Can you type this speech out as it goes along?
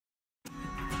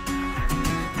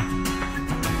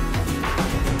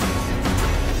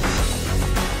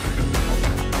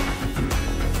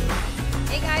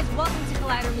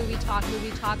talk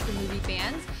for movie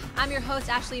fans. I'm your host,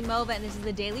 Ashley Mova, and this is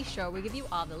The Daily Show, where we give you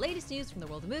all the latest news from the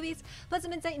world of movies, plus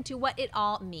some insight into what it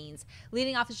all means.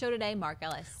 Leading off the show today, Mark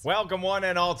Ellis. Welcome one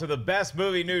and all to the best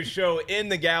movie news show in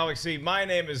the galaxy. My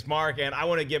name is Mark, and I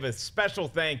want to give a special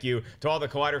thank you to all the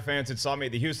Collider fans that saw me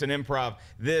at the Houston Improv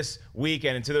this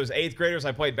weekend, and to those 8th graders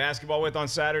I played basketball with on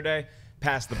Saturday.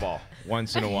 Pass the ball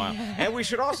once in a while. And we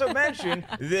should also mention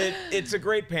that it's a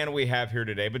great panel we have here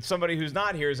today, but somebody who's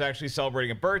not here is actually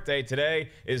celebrating a birthday. Today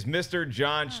is Mr.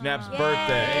 John Schnepp's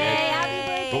birthday.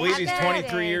 Happy I believe he's birthday.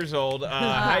 23 years old.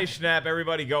 Hi, Schnepp.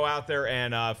 Everybody go out there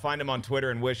and find him on Twitter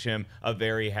and wish him a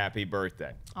very happy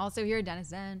birthday. Also here, Dennis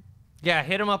Zen. Yeah,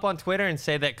 hit him up on Twitter and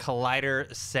say that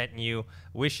Collider sent you.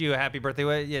 Wish you a happy birthday.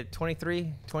 What, yeah,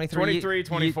 23? 23,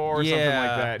 24, something like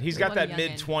that. He's got What a that youngin'.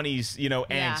 mid-20s,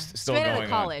 angst still Straight going out of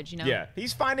college, on. Yeah,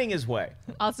 he's finding his way.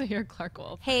 Also here, Clarke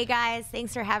Wolfe. Hey guys,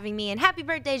 thanks for having me, and happy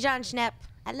birthday, John Schnepp.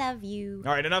 I love you.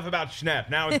 All right, enough about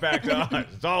Schnepp. Now it's back to us.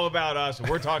 It's all about us.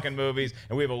 We're talking movies,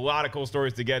 and we have a lot of cool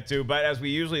stories to get to. But as we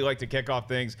usually like to kick off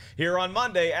things here on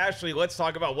Monday, Ashley, let's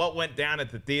talk about what went down at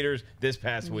the theaters this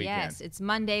past weekend. Yes, it's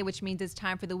Monday, which means it's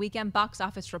time for the weekend box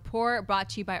office report, brought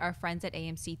to you by our friends at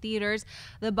AMC Theatres.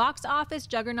 The box office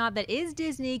juggernaut that is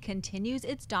Disney continues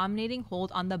its dominating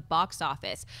hold on the box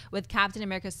office, with Captain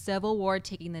America Civil War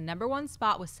taking the #1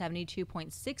 spot with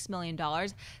 $72.6 million,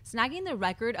 snagging the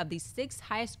record of the 6th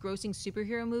highest grossing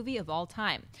superhero movie of all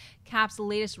time. Cap's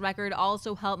latest record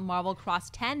also helped Marvel cross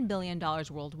 $10 billion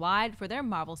worldwide for their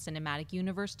Marvel Cinematic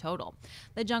Universe total.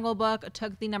 The Jungle Book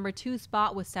took the #2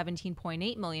 spot with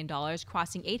 $17.8 million,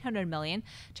 crossing $800 million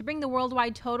to bring the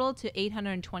worldwide total to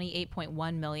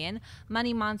 $828.1 million.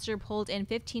 Money Monster pulled in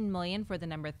 $15 million for the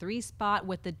 #3 spot,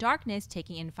 with The Darkness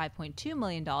taking in $5.2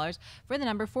 million for the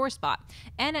 #4 spot.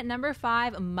 And at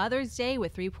 #5, Mother's Day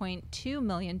with $3.2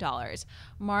 million.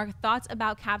 Mark, thoughts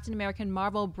about Captain America and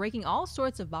Marvel breaking all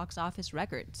sorts of box office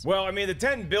records? Well, I mean, the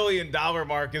 $10 billion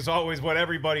mark is always what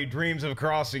everybody dreams of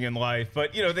crossing in life.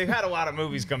 But, they've had a lot of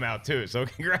movies come out, too. So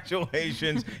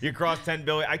congratulations. You crossed $10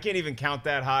 billion. I can't even count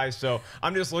that high. So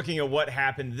I'm just looking at what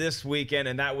happened this weekend,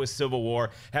 and that was Civil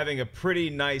War, having a pretty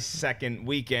nice second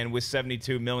weekend with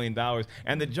 $72 million.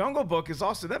 And The Jungle Book is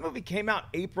also, that movie came out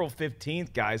April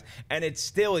 15th, guys. And it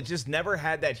just never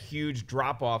had that huge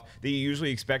drop-off that you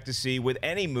usually expect to see with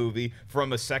any movie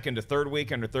from a second to third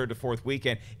weekend or third to fourth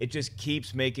weekend. It just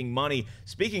keeps making money.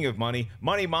 Speaking of money,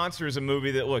 Money Monster is a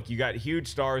movie that, look, you got huge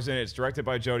stars in it. It's directed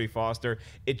by Jodie Foster.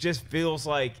 It just feels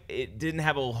like it didn't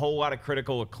have a whole lot of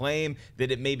critical acclaim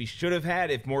that it maybe should have had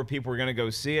if more people were going to go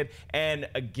see it. And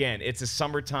again, it's a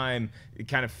summertime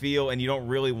kind of feel, and you don't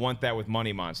really want that with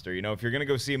Money Monster. If you're going to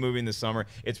go see a movie in the summer,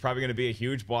 it's probably going to be a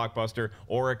huge blockbuster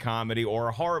or a comedy or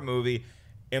a horror movie.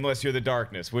 Unless you're The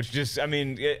Darkness, which just,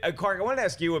 Clarke, I wanted to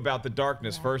ask you about The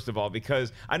Darkness, first of all,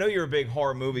 because I know you're a big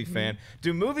horror movie fan.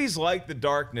 Do movies like The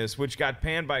Darkness, which got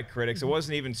panned by critics, it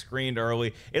wasn't even screened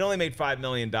early, it only made $5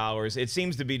 million. It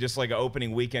seems to be just like an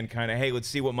opening weekend kind of, hey, let's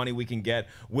see what money we can get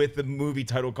with the movie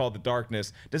title called The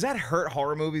Darkness. Does that hurt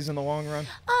horror movies in the long run?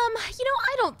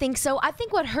 I don't think so. I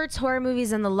think what hurts horror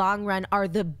movies in the long run are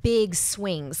the big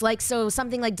swings. So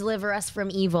something like Deliver Us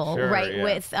from Evil, Sure, right, yeah.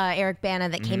 with Eric Bana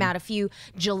that came out a few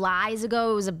Julys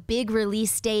ago. It was a big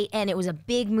release date, and it was a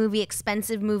big movie,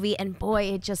 expensive movie, and boy,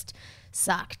 it just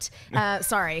sucked.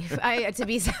 Sorry,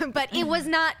 but it was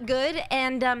not good,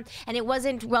 and it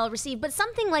wasn't well received. But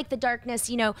something like The Darkness,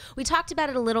 we talked about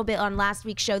it a little bit on last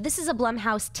week's show. This is a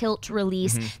Blumhouse Tilt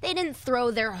release. They didn't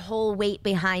throw their whole weight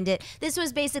behind it. This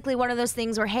was basically one of those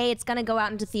things where, hey, it's going to go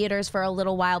out into theaters for a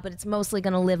little while, but it's mostly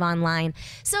going to live online.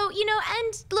 So,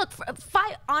 and look,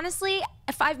 honestly,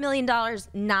 $5 million,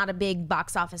 not a big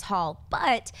box office haul.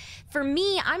 But for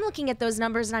me, I'm looking at those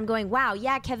numbers and I'm going, wow,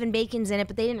 yeah, Kevin Bacon's in it,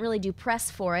 but they didn't really do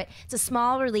press for it. It's a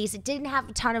small release. It didn't have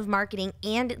a ton of marketing,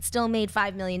 and it still made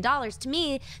 $5 million. To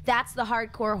me, that's the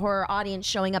hardcore horror audience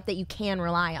showing up that you can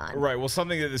rely on. Right. Well,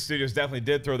 something that the studios definitely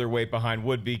did throw their weight behind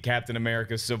would be Captain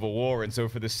America Civil War. And so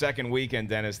for the second weekend,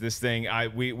 Dennis, this thing,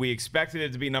 we expected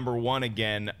it to be #1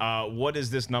 again. What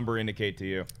does this number indicate to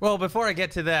you? Well, before I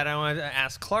get to that, I want to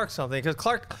ask Clarke something, because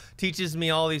Clarke teaches me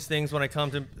all these things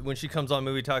when she comes on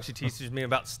Movie Talk. She teaches me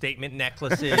about statement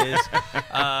necklaces.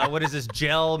 What is this?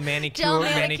 Gel manicures.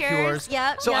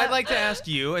 Yep, So yep. I'd like to ask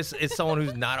you, as someone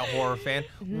who's not a horror fan,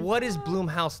 what does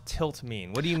Blumhouse Tilt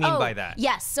mean? What do you mean by that?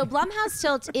 Yes. So Blumhouse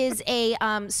Tilt is a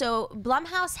so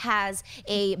Blumhouse has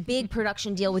a big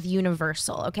production deal with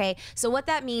Universal. Okay. So what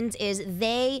that means is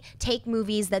they take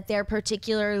movies that they're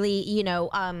particularly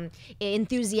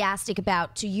enthusiastic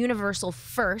about to Universal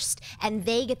first, and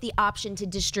they get the option to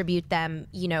distribute them,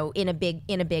 you know, in a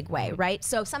big way, right?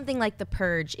 So something like The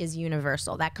Purge is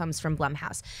Universal. That comes from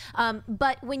Blumhouse.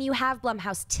 But when you have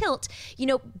Blumhouse Tilt, you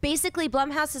know, basically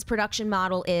Blumhouse's production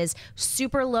model is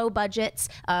super low budgets.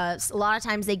 A lot of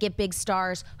times they get big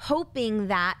stars, hoping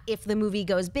that if the movie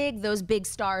goes big, those big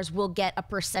stars will get a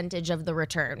percentage of the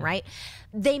return, right?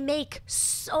 They make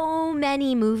so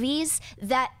many movies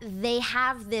that they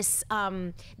have this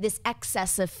this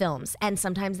excess of films, and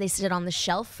sometimes they sit on the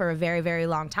shelf for a very, very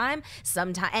long time.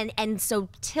 Sometimes, and so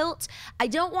Tilt, I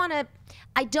don't want to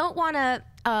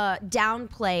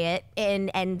downplay it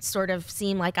and sort of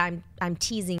seem like I'm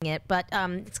teasing it, but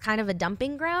it's kind of a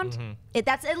dumping ground.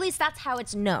 That's at least that's how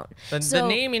it's known. The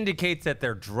name indicates that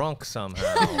they're drunk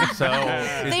somehow. So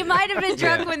they might have been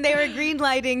drunk when they were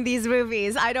greenlighting these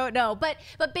movies. I don't know, but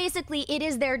basically it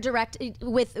is their direct.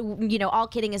 With, you know, all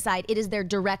kidding aside, it is their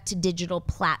direct to digital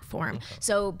platform.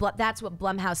 So that's what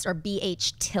Blumhouse or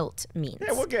BH Tilt means.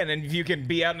 Yeah, well, again, and if you can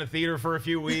be out in the theater for a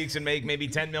few weeks and make maybe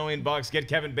 $10 million, get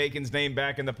Kevin Bacon's name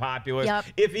back in the populace,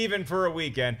 if even for a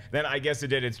weekend, then I guess it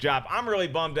did its job. I'm really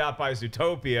bummed out by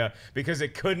Zootopia because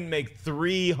it couldn't make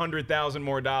 $300,000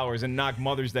 more and knock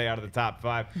Mother's Day out of the top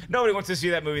 5. Nobody wants to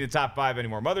see that movie in the top 5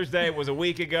 anymore. Mother's Day was a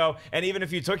week ago, and even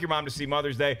if you took your mom to see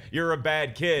Mother's Day, you're a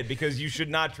bad kid because you should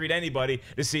not treat anybody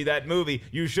to see that movie.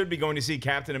 You should be going to see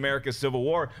Captain America: Civil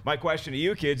War. My question to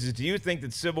you kids is, do you think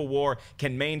that Civil War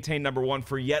can maintain #1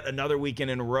 for yet another weekend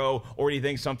in a row, or do you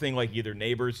think something like either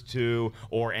Neighbors 2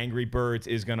 or Angry Birds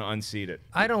is going to unseat it?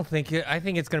 I don't think it. I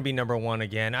think it's going to be #1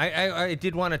 again. I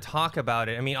did want to talk about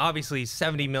it. I mean, obviously,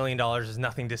 $70 million is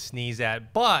nothing to sneeze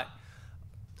at, but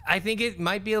I think it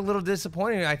might be a little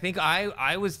disappointing. I think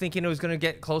I was thinking it was going to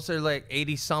get closer to like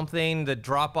 80-something. The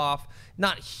drop-off,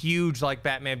 not huge like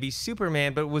Batman v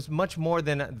Superman, but it was much more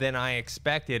than I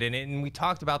expected. And we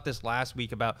talked about this last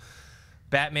week about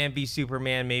Batman v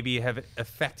Superman maybe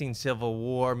affecting Civil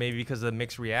War, maybe because of the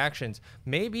mixed reactions.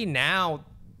 Maybe now,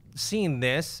 seeing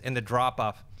this and the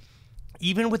drop-off,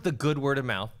 even with the good word of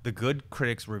mouth, the good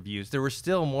critics' reviews, there was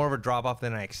still more of a drop-off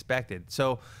than I expected.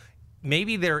 So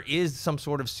maybe there is some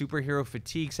sort of superhero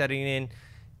fatigue setting in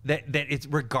that it's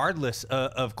regardless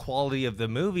of quality of the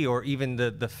movie or even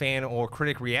the fan or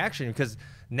critic reaction. Because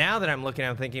now that I'm looking at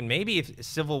it, I'm thinking maybe if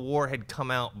Civil War had come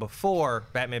out before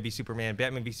Batman v Superman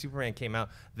came out,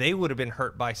 they would have been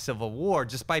hurt by Civil War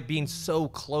just by being so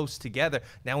close together.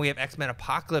 Now we have X-Men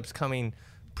Apocalypse coming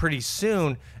pretty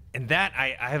soon, and that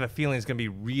I have a feeling is going to be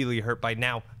really hurt by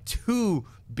now 2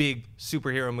 big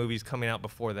superhero movies coming out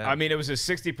before that. I mean, it was a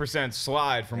 60%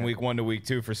 slide from week 1 to week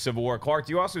 2 for Civil War. Clarke,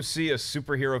 do you also see a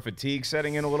superhero fatigue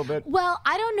setting in a little bit? Well,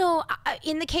 I don't know.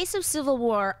 In the case of Civil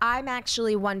War, I'm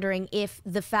actually wondering if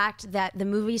the fact that the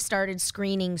movie started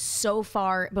screening so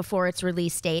far before its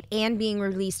release date and being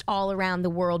released all around the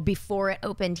world before it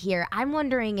opened here, I'm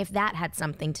wondering if that had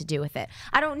something to do with it.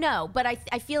 I don't know, but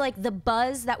I feel like the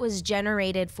buzz that was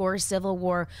generated for Civil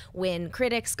War when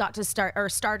critics got to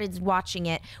started watching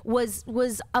it was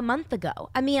a month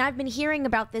ago. I mean, I've been hearing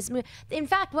about this movie. In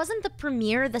fact, wasn't the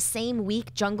premiere the same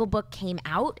week Jungle Book came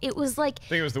out? It was like, I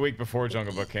think it was the week before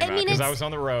Jungle Book came out, because I was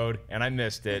on the road and I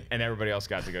missed it, and everybody else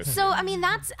got to go see it. So I mean,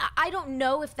 I don't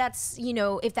know if that's, you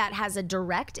know, if that has a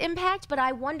direct impact, but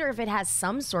I wonder if it has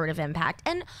some sort of impact.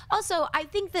 And also, I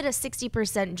think that a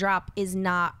 60% drop is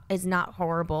not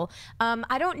horrible.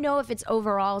 I don't know if it's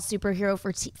overall superhero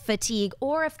fatigue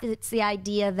or if it's the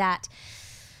idea that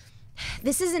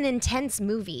this is an intense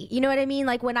movie. You know what I mean?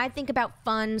 Like when I think about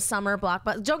fun summer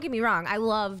blockbuster, don't get me wrong, I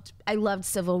loved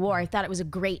Civil War. I thought it was a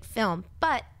great film.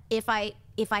 But if I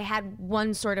had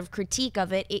one sort of critique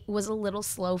of it, it was a little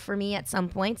slow for me at some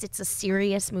points. It's a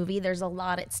serious movie. There's a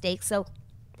lot at stake. So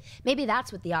maybe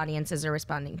that's what the audiences are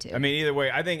responding to. I mean, either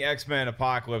way, I think X-Men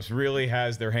Apocalypse really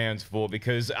has their hands full,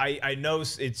 because I know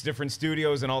it's different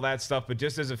studios and all that stuff, but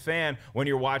just as a fan, when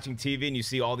you're watching TV and you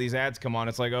see all these ads come on,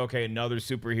 it's like, okay, another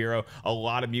superhero, a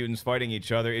lot of mutants fighting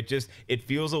each other. It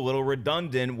feels a little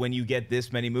redundant when you get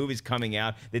this many movies coming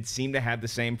out that seem to have the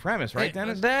same premise, right,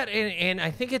 Dennis? That, and I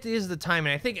think it is the time,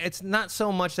 and I think it's not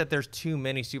so much that there's too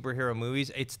many superhero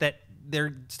movies, it's that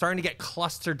they're starting to get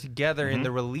clustered together in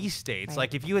the release dates. Right.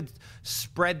 Like if you had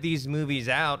spread these movies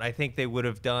out, I think they would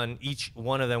have done, each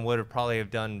one of them would have probably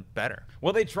have done better.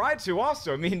 Well, they tried to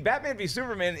also. I mean, Batman v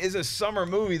Superman is a summer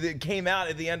movie that came out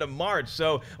at the end of March.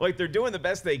 So, like, they're doing the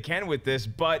best they can with this,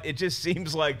 but it just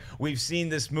seems like we've seen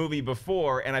this movie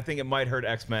before, and I think it might hurt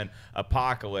X-Men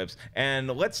Apocalypse. And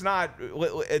let's not,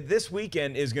 this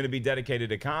weekend is going to be dedicated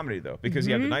to comedy, though, because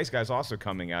you have The Nice Guys also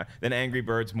coming out. Then Angry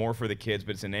Birds, more for the kids,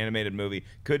 but it's an animated animated movie,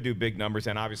 could do big numbers.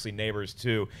 And obviously Neighbors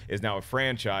 2 is now a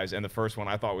franchise, and the first one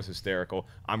I thought was hysterical.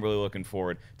 I'm really looking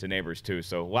forward to Neighbors 2.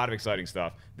 So a lot of exciting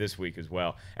stuff this week as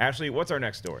well. Ashley, what's our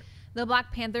next story? The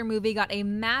Black Panther movie got a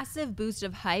massive boost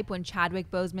of hype when Chadwick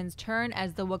Boseman's turn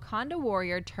as the Wakanda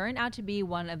warrior turned out to be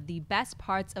one of the best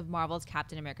parts of Marvel's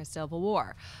Captain America Civil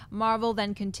War. Marvel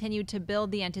then continued to build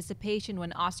the anticipation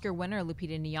when Oscar winner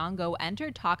Lupita Nyong'o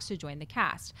entered talks to join the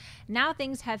cast. Now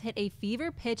things have hit a fever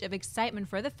pitch of excitement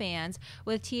for the fans,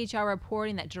 with THR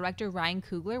reporting that director Ryan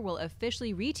Coogler will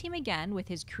officially re-team again with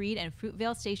his Creed and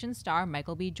Fruitvale Station star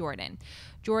Michael B. Jordan.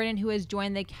 Jordan, who has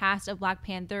joined the cast of Black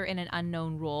Panther in an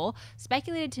unknown role,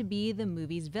 speculated to be the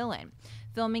movie's villain.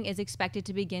 Filming is expected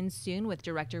to begin soon, with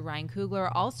director Ryan Coogler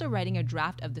also writing a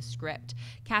draft of the script.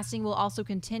 Casting will also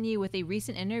continue, with a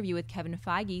recent interview with Kevin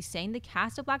Feige saying the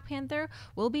cast of Black Panther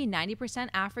will be 90%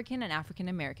 African and African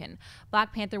American.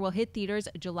 Black Panther will hit theaters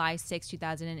July 6,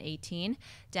 2018.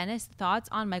 Dennis, thoughts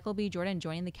on Michael B. Jordan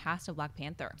joining the cast of Black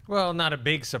Panther? Well, not a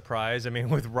big surprise. I mean,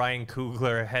 with Ryan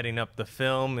Coogler heading up the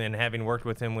film and having worked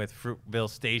with him with Fruitvale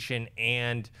Station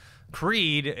and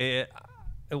Creed, it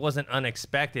wasn't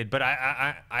unexpected, but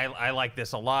I like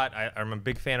this a lot. I'm a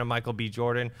big fan of Michael B.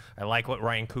 Jordan. I like what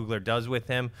Ryan Coogler does with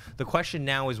him. The question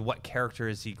now is, what character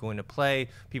is he going to play?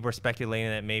 People are speculating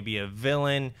that maybe a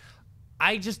villain.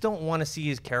 I just don't want to see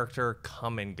his character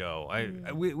come and go.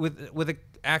 With an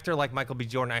actor like Michael B.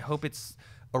 Jordan, I hope it's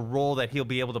a role that he'll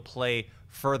be able to play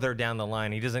further down the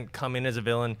line. He doesn't come in as a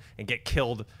villain and get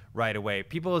killed right away.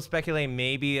 People are speculating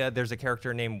maybe there's a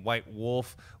character named White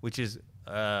Wolf, which is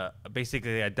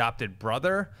basically the adopted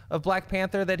brother of Black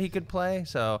Panther that he could play.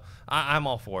 So I'm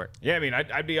all for it. Yeah, I mean,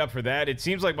 I'd be up for that. It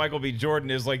seems like Michael B. Jordan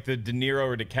is like the De Niro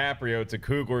or DiCaprio to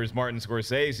Coogler's Martin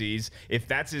Scorsese's. If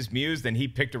that's his muse, then he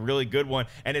picked a really good one.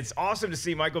 And it's awesome to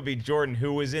see Michael B. Jordan,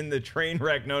 who was in the train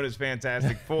wreck known as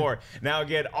Fantastic Four, now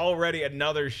get already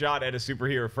another shot at a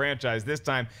superhero franchise, this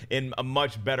time in a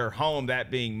much better home,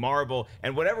 that being Marvel.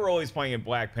 And whatever role he's playing in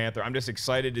Black Panther, I'm just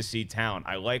excited to see talent.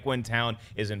 I like when talent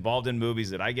is involved in movies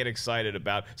that I get excited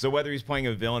about. So whether he's playing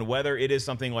a villain, whether it is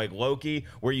something like Loki,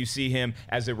 where you see him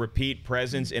as a repeat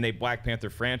presence in a Black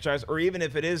Panther franchise, or even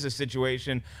if it is a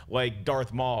situation like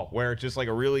Darth Maul, where it's just like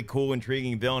a really cool,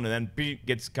 intriguing villain and then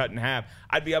gets cut in half,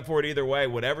 I'd be up for it either way.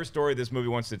 Whatever story this movie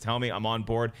wants to tell me, I'm on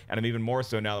board, and I'm even more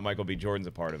so now that Michael B. Jordan's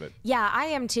a part of it. Yeah, I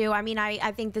am too. I mean,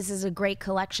 I think this is a great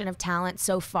collection of talent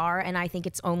so far, and I think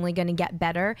it's only going to get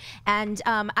better. And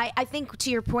I think,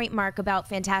 to your point, Mark, about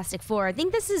Fantastic Four, I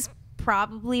think this is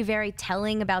probably very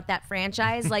telling about that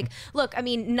franchise. Like, look, I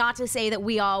mean, not to say that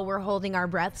we all were holding our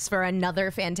breaths for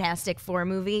another Fantastic Four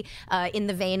movie in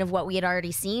the vein of what we had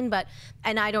already seen, but,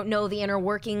 and I don't know the inner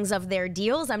workings of their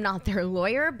deals, I'm not their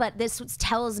lawyer, but this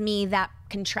tells me that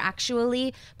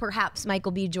contractually, perhaps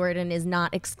Michael B. Jordan is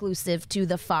not exclusive to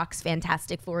the Fox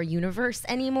Fantastic Four universe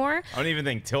anymore. I don't even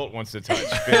think Tilt wants to touch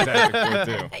Fantastic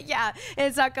Four 2. Yeah,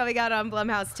 it's not coming out on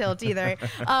Blumhouse Tilt either.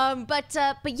 But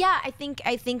yeah, I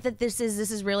think that this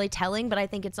is really telling, but I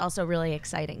think it's also really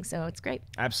exciting. So it's great.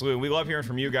 Absolutely. We love hearing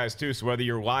from you guys too. So whether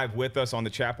you're live with us on the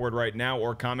chat board right now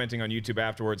or commenting on YouTube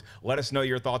afterwards, let us know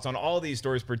your thoughts on all these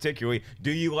stories. Particularly,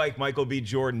 do you like Michael B.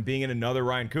 Jordan being in another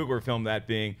Ryan Coogler film, that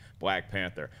being Black Panther?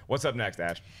 What's up next,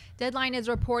 Ash? Deadline is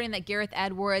reporting that Gareth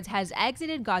Edwards has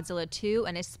exited Godzilla 2,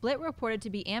 and a split reported to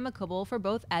be amicable for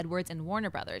both Edwards and Warner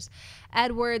Brothers.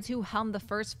 Edwards, who helmed the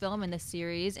first film in the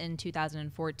series in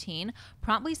 2014,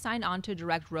 promptly signed on to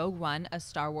direct Rogue One, a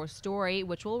Star Wars story,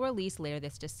 which will release later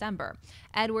this December.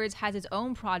 Edwards has his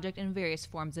own project in various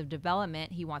forms of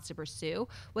development he wants to pursue,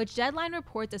 which Deadline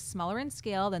reports is smaller in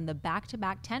scale than the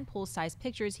back-to-back tentpole-sized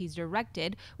pictures he's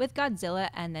directed with Godzilla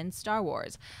and then Star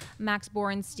Wars. Max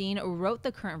Borenstein wrote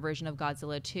the current version of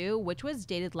Godzilla 2, which was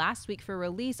dated last week for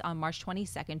release on March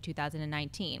 22nd,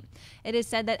 2019. It is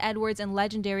said that Edwards and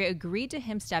Legendary agreed to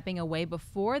him stepping away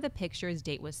before the picture's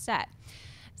date was set.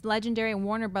 Legendary and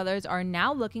Warner Brothers are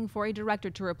now looking for a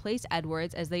director to replace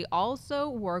Edwards, as they also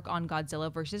work on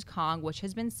Godzilla vs. Kong, which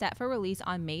has been set for release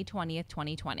on May 20th,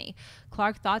 2020.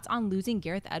 Clarke, thoughts on losing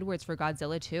Gareth Edwards for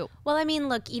Godzilla 2? Well, I mean,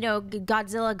 look, you know,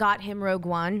 Godzilla got him Rogue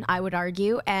One, I would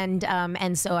argue, and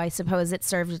so I suppose it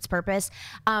served its purpose.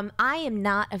 I am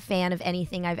not a fan of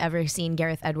anything I've ever seen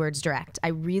Gareth Edwards direct. I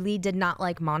really did not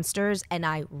like Monsters, and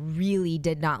I really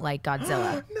did not like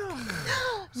Godzilla. No.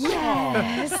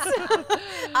 Yes.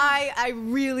 I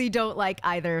really don't like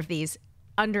either of these.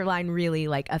 Underline really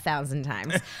like 1,000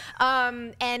 times.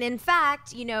 And in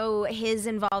fact, you know, his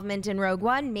involvement in Rogue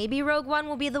One, maybe Rogue One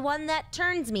will be the one that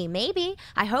turns me. Maybe.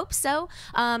 I hope so.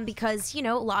 Because, you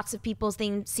know, lots of people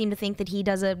seem to think that he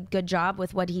does a good job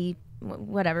with what he,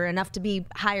 whatever, enough to be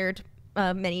hired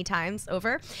many times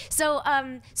over. So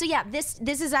yeah, this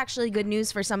is actually good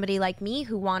news for somebody like me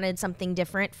who wanted something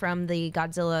different from the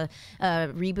Godzilla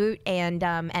reboot, and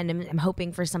I'm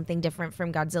hoping for something different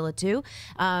from Godzilla 2.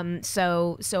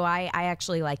 So I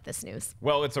actually like this news.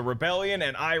 Well, it's a rebellion,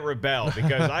 and I rebel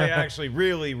because I actually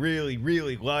really, really,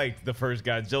 really liked the first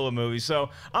Godzilla movie. So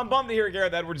I'm bummed to hear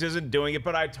Gareth Edwards isn't doing it,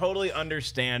 but I totally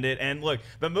understand it. And look,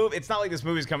 the movie, it's not like this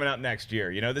movie's coming out next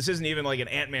year. You know, this isn't even like an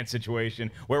Ant-Man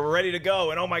situation where we're ready to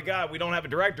go and oh my God, we don't have a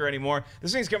director anymore.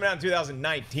 This thing's coming out in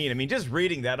 2019. I mean, just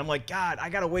reading that, I'm like, God, I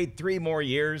gotta wait 3 more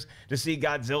years to see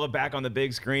Godzilla back on the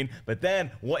big screen. But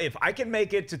then, if I can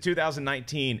make it to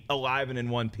 2019 alive and in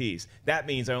one piece, that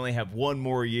means I only have 1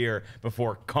 more year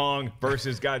before Kong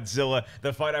versus Godzilla,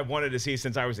 the fight I've wanted to see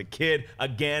since I was a kid,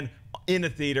 again, in the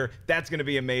theater. That's going to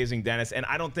be amazing, Dennis. And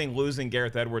I don't think losing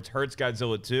Gareth Edwards hurts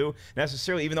Godzilla 2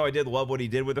 necessarily, even though I did love what he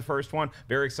did with the first one.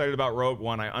 Very excited about Rogue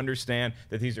One. I understand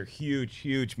that these are huge,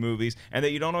 huge movies and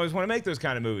that you don't always want to make those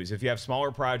kind of movies. If you have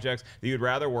smaller projects that you'd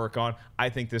rather work on, I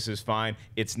think this is fine.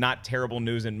 It's not terrible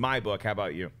news in my book. How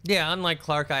about you? Yeah, unlike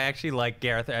Clarke, I actually like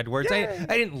Gareth Edwards. I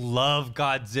didn't love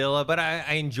Godzilla, but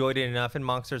I enjoyed it enough. And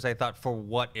Monsters, I thought for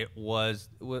what it was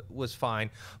fine.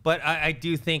 But I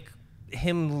do think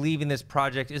him leaving this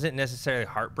project isn't necessarily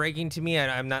heartbreaking to me.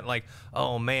 I'm not like,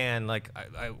 oh man, like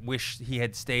I wish he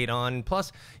had stayed on.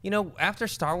 Plus, you know, after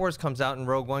Star Wars comes out and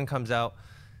Rogue One comes out,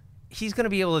 he's going to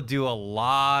be able to do a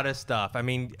lot of stuff. I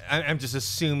mean, I'm just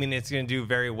assuming it's going to do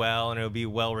very well and it'll be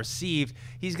well received.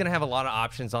 He's going to have a lot of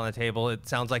options on the table. It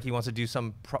sounds like he wants to do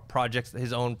some projects,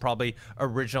 his own probably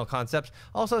original concepts.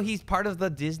 Also, he's part of the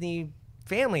Disney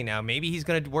family now. Maybe he's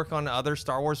going to work on other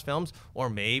Star Wars films, or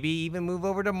maybe even move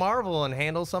over to Marvel and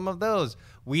handle some of those.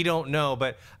 We don't know,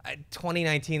 but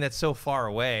 2019, that's so far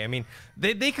away. I mean,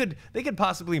 they could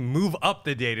possibly move up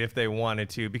the date if they wanted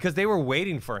to, because they were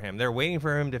waiting for him. They're waiting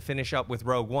for him to finish up with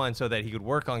Rogue One so that he could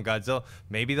work on Godzilla.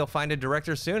 Maybe they'll find a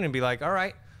director soon and be like, all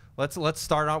right, let's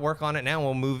start out work on it now.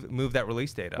 We'll move that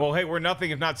release date up. Well, hey, we're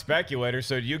nothing if not speculators.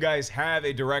 So do you guys have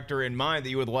a director in mind that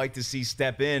you would like to see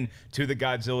step in to the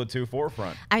Godzilla 2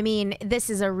 forefront? I mean, this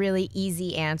is a really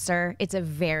easy answer. It's a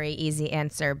very easy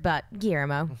answer, but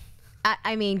Guillermo.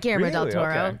 I mean, Guillermo del Really?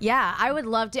 Toro. Okay. Yeah, I would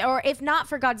love to. Or if not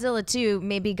for Godzilla 2,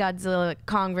 maybe Godzilla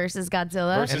Kong versus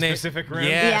Godzilla. Versus Pacific Rim?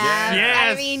 Yeah.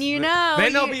 Yes. I mean, you know.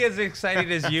 Then they'll be as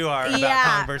excited as you are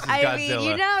about Kong versus Godzilla. I mean,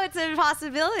 you know, it's a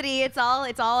possibility. It's all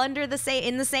under in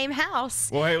the same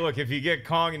house. Well, hey, look, if you get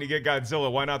Kong and you get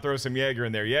Godzilla, why not throw some Jaeger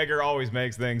in there? Jaeger always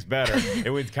makes things better.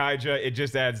 And with Kaija, it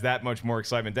just adds that much more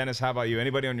excitement. Dennis, how about you?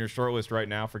 Anybody on your short list right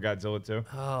now for Godzilla 2?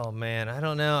 Oh, man, I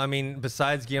don't know. I mean,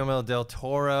 besides Guillermo del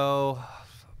Toro,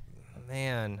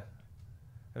 man,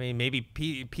 I mean, maybe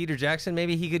Peter Jackson,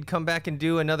 maybe he could come back and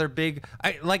do another big...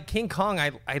 like King Kong,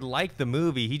 I like the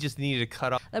movie. He just needed to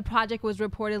cut off. The project was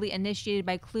reportedly initiated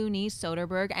by Clooney,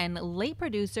 Soderbergh, and late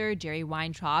producer Jerry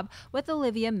Weintraub, with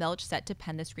Olivia Milch set to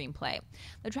pen the screenplay.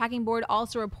 The tracking board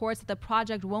also reports that the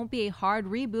project won't be a hard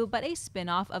reboot, but a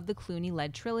spin-off of the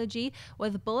Clooney-led trilogy,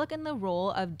 with Bullock in the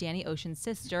role of Danny Ocean's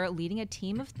sister, leading a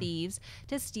team of thieves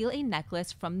to steal a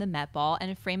necklace from the Met Ball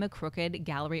and frame a crooked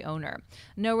gallery owner.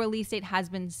 No release date has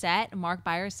been set. Mark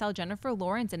Byers saw Jennifer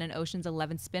Lawrence in an Ocean's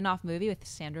 11 spin-off movie with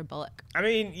Sandra Bullock. I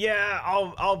mean, yeah,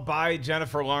 I'll buy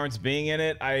Jennifer Lawrence being in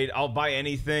it. I'll buy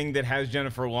anything that has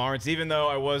Jennifer Lawrence, even though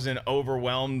I wasn't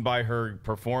overwhelmed by her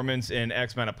performance in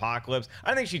X-Men Apocalypse.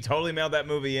 I think she totally mailed that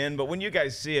movie in, but when you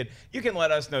guys see it, you can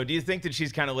let us know. Do you think that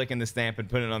she's kind of licking the stamp and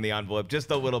putting it on the envelope just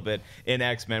a little bit in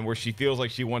X-Men, where she feels like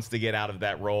she wants to get out of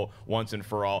that role once and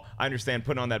for all? I understand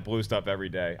putting on that blue stuff every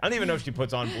day. I don't even know if she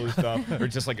puts on blue stuff or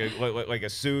just like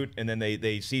a suit and then they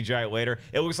CGI it later.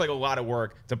 It looks like a lot of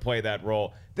work to play that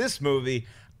role. This movie,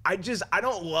 I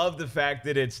don't love the fact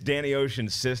that it's Danny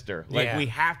Ocean's sister. Like, we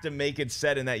have to make it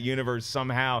set in that universe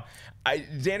somehow.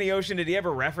 Danny Ocean, did he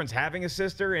ever reference having a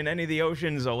sister in any of the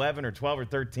Ocean's 11 or 12 or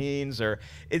 13s?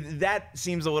 That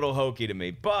seems a little hokey to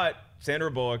me. But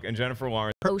Sandra Bullock and Jennifer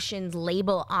Lawrence. Ocean's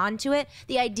label onto it.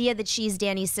 The idea that she's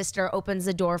Danny's sister opens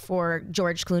the door for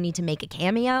George Clooney to make a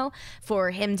cameo,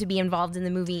 for him to be involved in the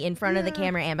movie in front of the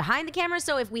camera and behind the camera.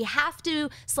 So if we have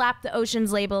to slap the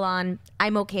Ocean's label on,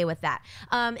 I'm okay with that.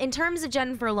 In terms of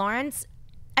Jennifer Lawrence,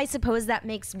 I suppose that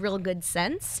makes real good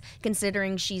sense,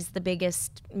 considering she's the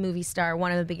biggest movie star,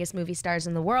 one of the biggest movie stars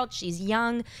in the world. She's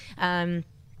young.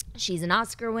 She's an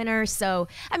Oscar winner. So,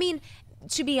 I mean,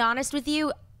 to be honest with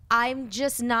you, I'm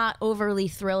just not overly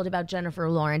thrilled about Jennifer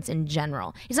Lawrence in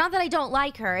general. It's not that I don't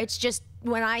like her. It's just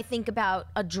when I think about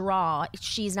a draw,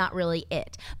 she's not really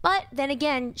it. But then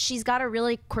again, she's got a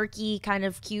really quirky, kind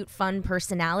of cute, fun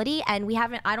personality, and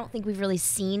I don't think we've really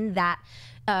seen that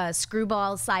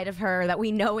screwball side of her that we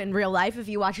know in real life if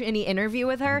you watch any interview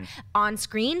with her on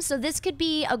screen. So this could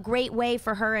be a great way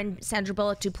for her and Sandra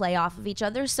Bullock to play off of each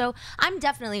other. So I'm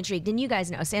definitely intrigued. And you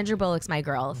guys know Sandra Bullock's my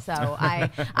girl, so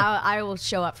I will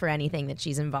show up for anything that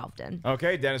she's involved in.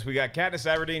 Okay, Dennis, we got Katniss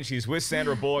Everdeen. She's with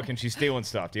Sandra Bullock and she's stealing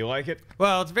stuff. Do you like it?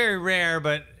 Well, it's very rare,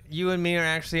 but you and me are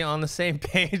actually on the same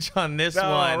page on this one.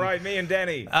 All right, me and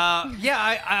Denny.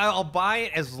 Yeah, I'll buy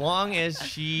it as long as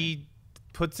she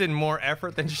puts in more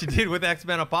effort than she did with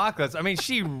X-Men Apocalypse. I mean,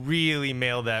 she really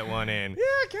mailed that one in.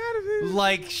 Yeah, kind of.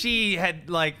 Like, she had,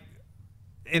 like,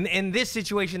 in this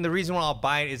situation, the reason why I'll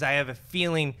buy it is I have a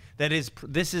feeling that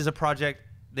this is a project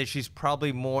that she's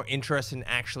probably more interested in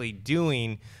actually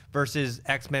doing versus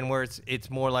X-Men, where it's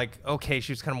more like, okay,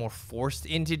 she was kind of more forced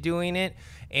into doing it,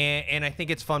 and I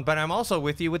think it's fun. But I'm also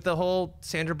with you with the whole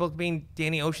Sandra Bullock being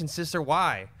Danny Ocean's sister.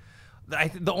 Why?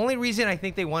 The only reason I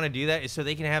think they want to do that is so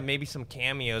they can have maybe some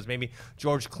cameos. Maybe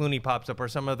George Clooney pops up or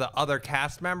some of the other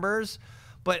cast members.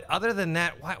 But other than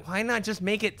that, why not just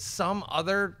make it some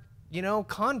other,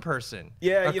 con person?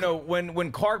 Yeah,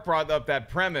 when Clarke brought up that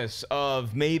premise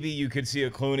of maybe you could see a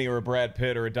Clooney or a Brad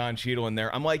Pitt or a Don Cheadle in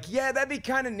there, I'm like, yeah, that'd be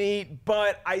kind of neat,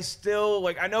 but I still,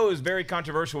 I know it was very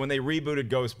controversial when they rebooted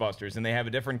Ghostbusters and they have a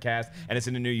different cast and it's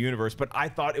in a new universe, but I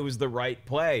thought it was the right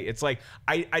play. It's like,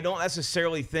 I don't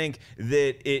necessarily think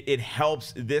that it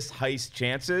helps this heist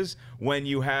chances when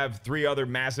you have 3 other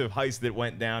massive heists that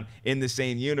went down in the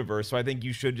same universe, so I think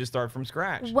you should just start from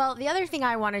scratch. Well, the other thing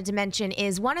I wanted to mention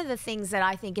is one of the things that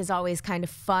I think is always kind of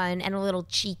fun and a little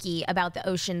cheeky about the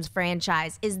Oceans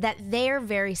franchise is that they're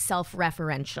very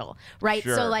self-referential, right?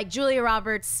 Sure. So like Julia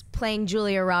Roberts playing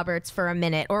Julia Roberts for a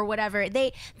minute or whatever,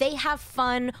 they have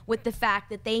fun with the fact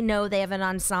that they know they have an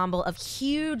ensemble of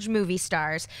huge movie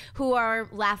stars who are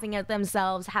laughing at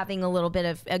themselves, having a little bit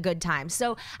of a good time.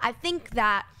 So I think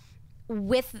that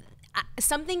with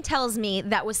something tells me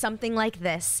that with something like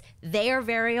this, they are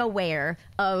very aware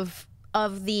of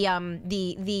the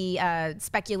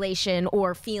speculation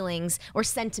or feelings or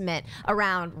sentiment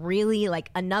around really like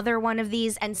another one of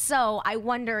these, and so I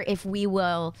wonder if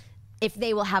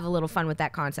they will have a little fun with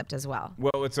that concept as well.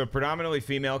 Well, it's a predominantly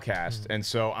female cast, and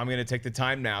so I'm going to take the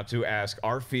time now to ask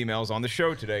our females on the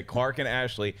show today, Clarke and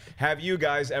Ashley, have you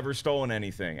guys ever stolen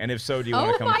anything? And if so, do you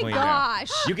want to come clean now?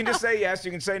 You can just say yes, you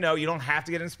can say no. You don't have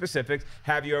to get in specifics.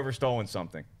 Have you ever stolen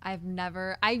something? I've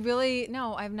never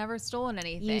stolen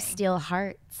anything. You steal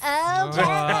hearts. Oh,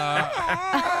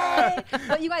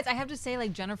 but you guys, I have to say,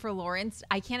 like Jennifer Lawrence,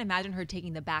 I can't imagine her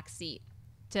taking the back seat.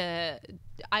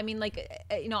 I'm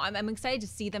excited to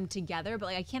see them together, but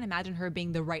I can't imagine her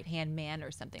being the right-hand man or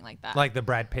something like that. Like the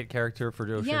Brad Pitt character for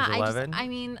Ocean's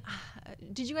 11?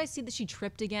 Did you guys see that she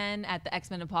tripped again at the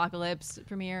X-Men Apocalypse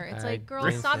premiere? It's like, girl,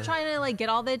 stop trying to get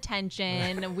all the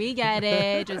attention. We get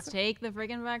it. Just take the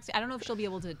friggin' backseat. I don't know if she'll be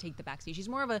able to take the backseat. She's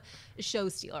more of a show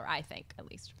stealer, I think, at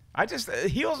least.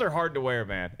 Heels are hard to wear,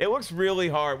 man. It looks really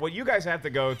hard. What you guys have to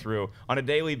go through on a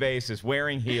daily basis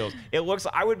wearing heels, it looks,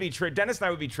 Dennis and I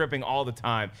would be tripping all the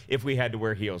time if we had to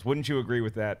wear heels. Wouldn't you agree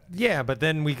with that? Yeah, but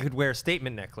then we could wear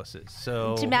statement necklaces.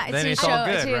 So then it's show, all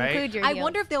good, to right? include your I heels.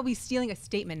 wonder if they'll be stealing a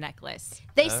statement necklace.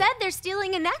 They said they're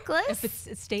stealing a necklace. If it's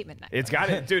a statement necklace. It's got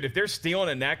it, dude. If they're stealing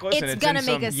a necklace, It's and it's gonna in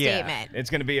make some, a statement. it's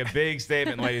gonna be a big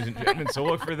statement, ladies and gentlemen. So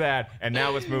look for that. And now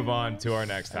let's move on to our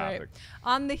next topic. Right.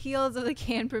 On the heels of the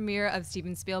Cannes premiere of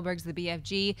Steven Spielberg's The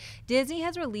BFG, Disney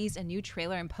has released a new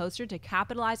trailer and poster to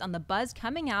capitalize on the buzz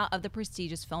coming out of the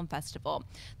prestigious film festival.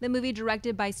 The movie,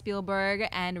 directed by Spielberg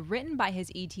and written by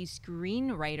his E.T.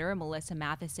 screenwriter Melissa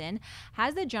Matheson,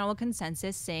 has the general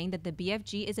consensus saying that The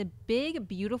BFG is a big,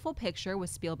 beautiful picture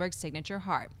with Spielberg's signature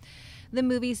heart. The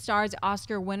movie stars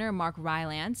Oscar winner Mark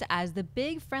Rylance as the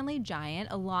big friendly giant,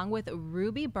 along with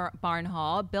Ruby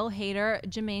Barnhall, Bill Hader,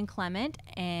 Jermaine Clement,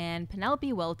 and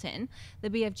Penelope Wilton. The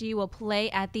BFG will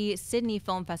play at the Sydney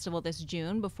Film Festival this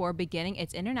June before beginning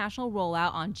its international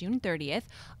rollout on June 30th,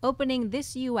 opening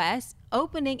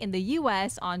in the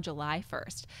U.S. on July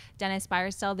 1st. Dennis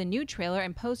Byers saw the new trailer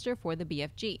and poster for the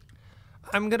BFG.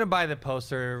 I'm going to buy the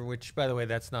poster, which, by the way,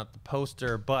 that's not the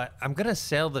poster, but I'm going to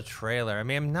sell the trailer. I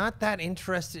mean, I'm not that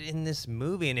interested in this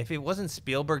movie, and if it wasn't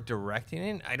Spielberg directing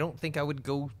it, I don't think I would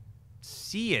go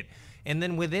see it. And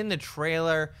then within the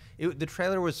trailer, the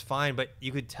trailer was fine, but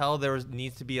you could tell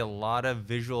needs to be a lot of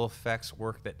visual effects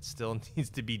work that still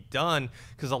needs to be done,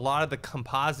 because a lot of the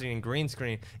compositing and green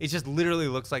screen, it just literally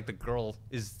looks like the girl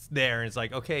is there and it's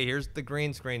like, okay, here's the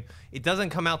green screen. It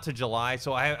doesn't come out to July,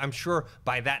 so I'm sure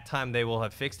by that time they will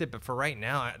have fixed it, but for right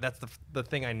now, that's the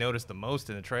thing I noticed the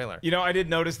most in the trailer. You know, I did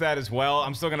notice that as well.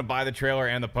 I'm still going to buy the trailer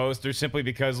and the poster simply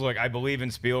because, look, I believe in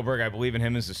Spielberg. I believe in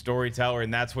him as a storyteller,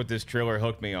 and that's what this trailer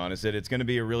hooked me on, is that it's going to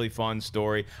be a really fun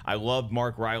story. I love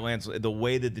Mark Rylance. The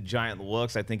way that the giant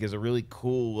looks, I think, is a really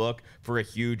cool look for a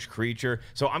huge creature.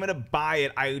 So I'm going to buy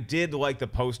it. I did like the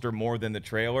poster more than the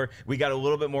trailer. We got a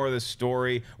little bit more of the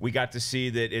story. We got to see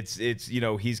that it's you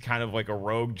know, he's kind of like a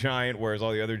rogue giant, whereas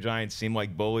all the other giants seem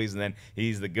like bullies, and then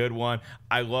he's the good one.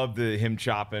 I love him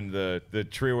chopping the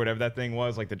tree or whatever that thing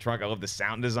was, like the trunk. I love the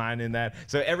sound design in that.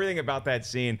 So everything about that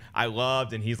scene I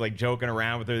loved, and he's like joking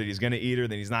around with her that he's going to eat her,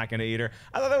 then he's not going to eat her.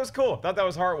 I thought that was cool. I thought that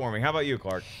was heartwarming. How about you,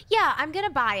 Clarke? Yeah, I'm going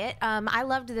to buy it. I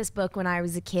loved this book when I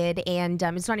was a kid, and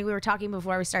it's funny, we were talking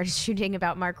before we started shooting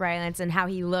about Mark Rylance and how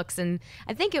he looks, and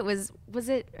I think it was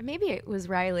maybe it was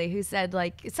Riley who said,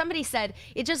 like, somebody said,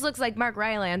 it just looks like Mark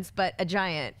Rylance, but a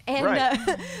giant. And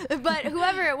right. But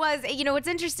whoever it was, you know, what's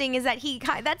interesting is that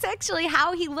that's actually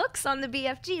how he looks on the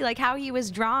BFG, like how he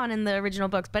was drawn in the original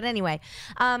books. But anyway,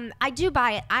 I do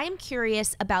buy it. I am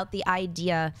curious about the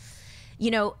idea. You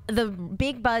know, the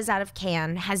big buzz out of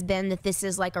Cannes has been that this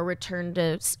is like a return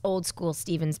to old school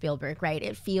Steven Spielberg, right?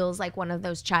 It feels like one of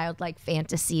those childlike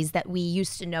fantasies that we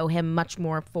used to know him much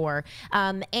more for.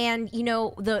 And, you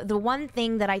know, the one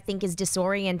thing that I think is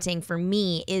disorienting for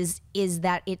me is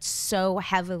that it's so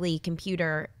heavily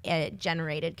computer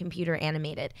generated, computer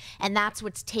animated. And that's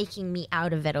what's taking me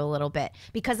out of it a little bit.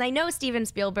 Because I know Steven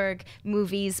Spielberg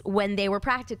movies when they were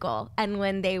practical and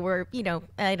when they were, you know,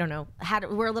 I don't know,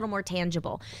 were a little more tangible.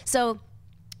 So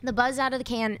the buzz out of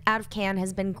Cannes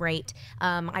has been great.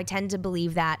 I tend to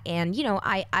believe that, and you know,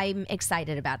 I'm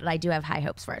excited about it. I do have high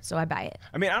hopes for it, so I buy it.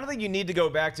 I mean, I don't think you need to go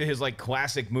back to his like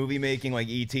classic movie making, like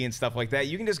E.T. and stuff like that.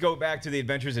 You can just go back to The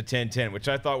Adventures of Tintin, which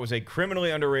I thought was a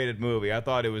criminally underrated movie. I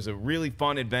thought it was a really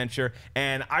fun adventure,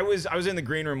 and I was in the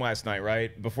green room last night,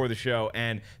 right before the show,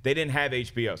 and they didn't have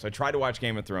HBO, so I tried to watch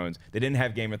Game of Thrones. They didn't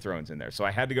have Game of Thrones in there, so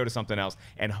I had to go to something else,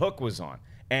 and Hook was on.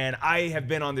 And I have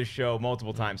been on this show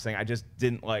multiple times saying I just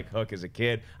didn't like Hook as a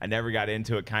kid. I never got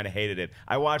into it, kind of hated it.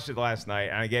 I watched it last night,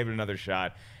 and I gave it another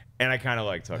shot, and I kind of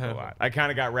liked Hook a lot. I kind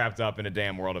of got wrapped up in a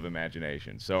damn world of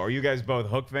imagination. So are you guys both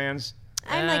Hook fans?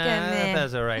 I'm like a meh.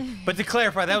 That's all right. But to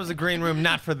clarify, that was a green room,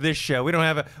 not for this show. We don't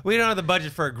have the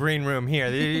budget for a green room here.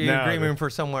 The green room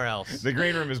for somewhere else. The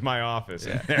green room is my office.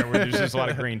 Yeah. There, where there's just a lot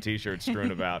of green T-shirts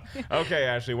strewn about. Okay,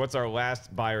 Ashley, what's our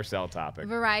last buy or sell topic?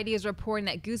 Variety is reporting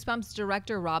that Goosebumps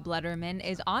director Rob Letterman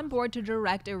is on board to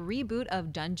direct a reboot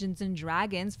of Dungeons &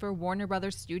 Dragons for Warner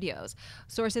Brothers Studios.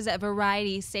 Sources at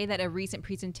Variety say that a recent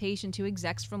presentation to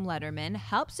execs from Letterman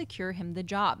helped secure him the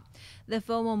job. The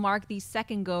film will mark the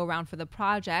second go-around for the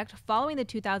project, following the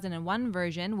 2001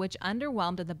 version, which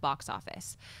underwhelmed at the box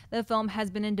office. The film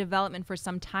has been in development for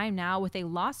some time now, with a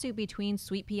lawsuit between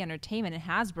Sweet Pea Entertainment and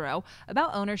Hasbro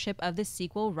about ownership of the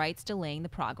sequel rights delaying the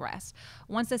progress.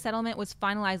 Once the settlement was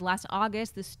finalized last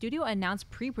August, the studio announced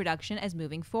pre-production as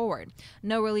moving forward.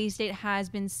 No release date has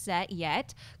been set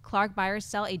yet. Clarke, buy or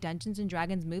sell a Dungeons &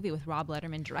 Dragons movie with Rob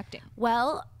Letterman directing?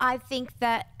 Well, I think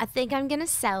I'm gonna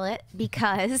sell it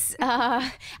because I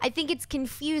think it's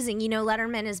confusing. You know,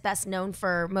 Letterman is best known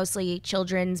for mostly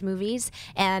children's movies,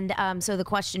 and so the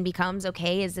question becomes,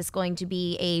 okay, is this going to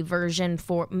be a version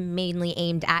for mainly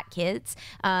aimed at kids?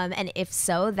 And if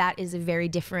so, that is a very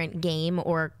different game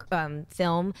or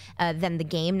film than the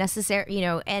game necessary. You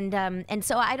know, and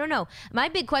so I don't know. My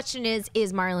big question is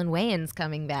Marlon Wayans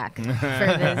coming back for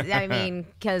this? I mean,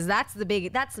 because that's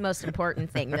the most important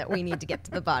thing that we need to get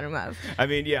to the bottom of. I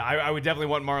mean, yeah, I would definitely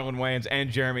want Marlon Wayans and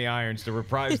Jeremy Irons to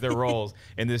reprise their roles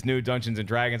in this new Dungeons &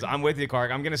 Dragons. I'm with you,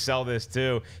 Clarke. I'm going to sell this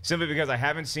too, simply because I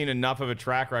haven't seen enough of a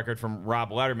track record from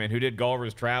Rob Letterman, who did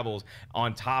Gulliver's Travels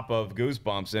on top of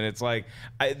Goosebumps. And it's like,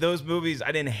 those movies,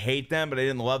 I didn't hate them, but I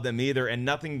didn't love them either. And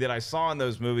nothing that I saw in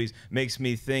those movies makes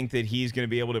me think that he's going to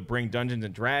be able to bring Dungeons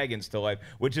 & Dragons to life,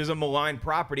 which is a maligned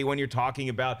property when you're talking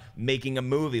about making a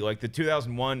movie. Like the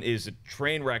 2001 is a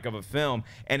train wreck of a film,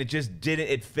 and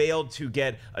it failed to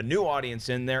get a new audience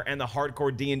in there and the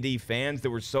hardcore D&D fans that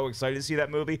were so excited to see that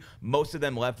movie most of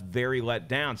them left very let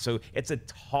down. So it's a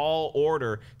tall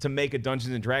order to make a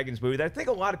Dungeons and Dragons movie that I think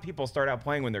a lot of people start out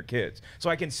playing when they're kids. So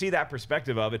I can see that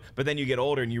perspective of it, but then you get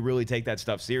older and you really take that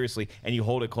stuff seriously and you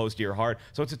hold it close to your heart.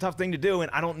 So it's a tough thing to do,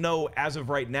 and I don't know as of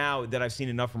right now that I've seen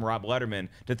enough from Rob Letterman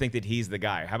to think that he's the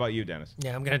guy. How about you, Dennis?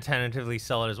 Yeah, I'm going to tentatively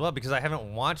sell it as well because I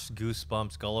haven't watched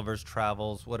Goosebumps, Gulliver's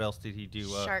Travels. What else did he do?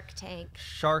 Shark Tank.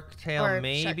 Shark Tale, Or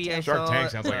maybe. Shark Tale. Shark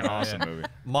Tank sounds like an awesome movie.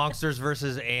 Monsters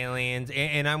versus Aliens.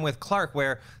 And I'm with Clarke,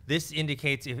 where this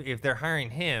indicates if they're hiring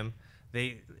him,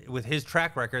 with his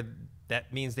track record,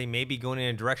 that means they may be going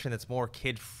in a direction that's more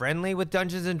kid-friendly with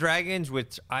Dungeons and Dragons,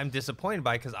 which I'm disappointed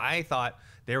by because I thought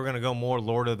they were going to go more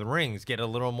Lord of the Rings, get a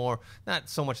little more, not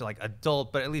so much like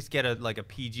adult, but at least get a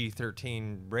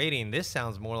PG-13 rating. This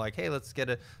sounds more like, hey, let's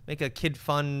make a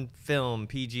kid-fun film,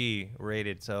 PG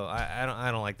rated. So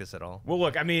I don't like this at all. Well,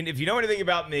 look, I mean, if you know anything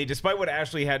about me, despite what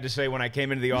Ashley had to say when I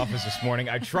came into the office this morning,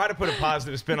 I try to put a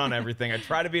positive spin on everything. I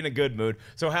try to be in a good mood.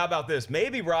 So how about this?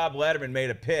 Maybe Rob Letterman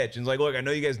made a pitch and was like, look, I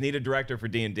know you guys need a director for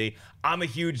D&D. I'm a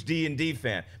huge D&D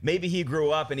fan. Maybe he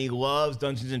grew up and he loves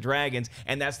Dungeons and Dragons,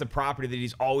 and that's the property that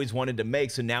he's always wanted to make,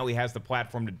 so now he has the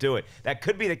platform to do it. That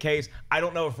could be the case. I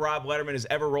don't know if Rob Letterman has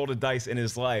ever rolled a dice in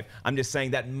his life. I'm just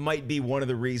saying that might be one of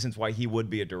the reasons why he would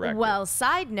be a director. Well,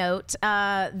 side note,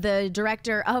 the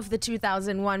director of the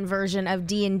 2001 version of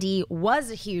D&D was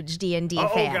a huge D&D fan.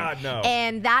 Oh, God, no.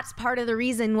 And that's part of the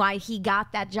reason why he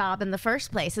got that job in the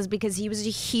first place, is because he was a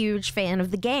huge fan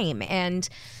of the game. And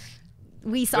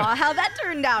we saw how that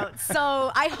turned out.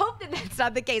 So I hope that that's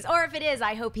not the case. Or if it is,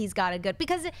 I hope he's got a good,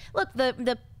 because look,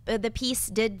 the piece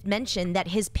did mention that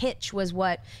his pitch was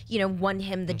what, won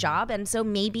him the job. And so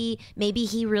maybe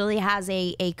he really has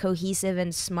a cohesive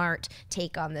and smart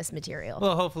take on this material.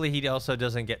 Well, hopefully he also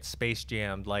doesn't get Space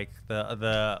Jammed like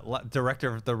the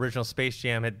director of the original Space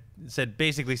Jam had said.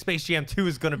 Basically, Space Jam 2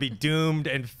 is going to be doomed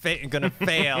and going to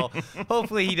fail.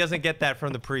 Hopefully he doesn't get that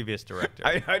from the previous director.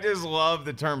 I just love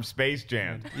the term Space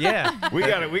Jammed. Yeah. We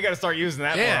gotta start using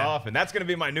that more often. That's gonna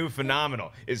be my new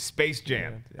phenomenal, is Space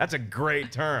Jam. That's a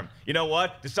great term. You know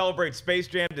what? To celebrate Space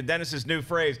Jam and Dennis's new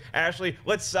phrase, Ashley,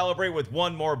 let's celebrate with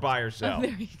one more buy or sell. There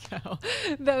you go.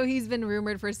 Though he's been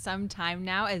rumored for some time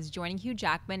now as joining Hugh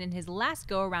Jackman in his last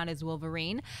go-around as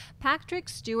Wolverine, Patrick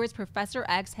Stewart's Professor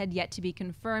X had yet to be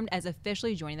confirmed as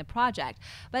officially joining the project.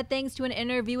 But thanks to an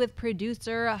interview with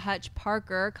producer Hutch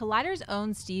Parker, Collider's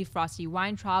own Steve Frosty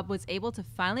Weintraub was able to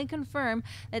finally confirm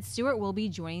that Stewart will be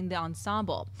joining the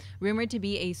ensemble, rumored to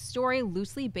be a story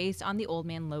loosely based on the Old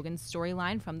Man Logan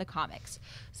storyline from the comics.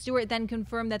 Stewart then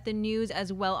confirmed that the news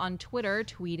as well on Twitter,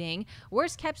 tweeting,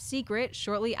 "Worst kept secret,"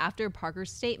 shortly after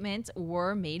Parker's statements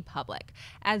were made public.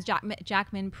 As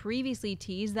Jackman previously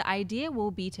teased, the idea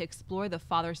will be to explore the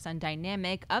father-son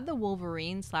dynamic of the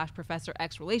Wolverine/Professor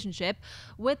X relationship,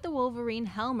 with the Wolverine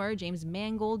Helmer James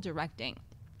Mangold directing.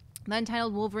 The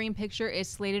untitled Wolverine picture is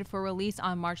slated for release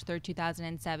on March 3rd,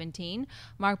 2017,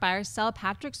 marked by our sell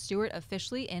Patrick Stewart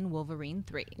officially in Wolverine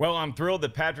 3. Well, I'm thrilled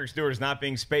that Patrick Stewart is not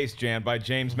being space jammed by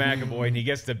James McAvoy, and he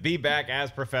gets to be back as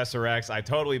Professor X. I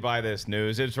totally buy this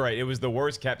news. It's right. It was the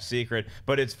worst kept secret,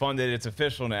 but it's fun that it's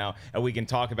official now, and we can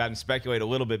talk about and speculate a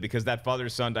little bit, because that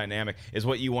father-son dynamic is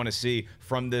what you want to see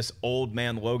from this Old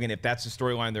Man Logan. If that's the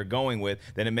storyline they're going with,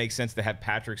 then it makes sense to have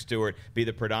Patrick Stewart be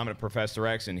the predominant Professor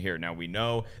X in here. Now, we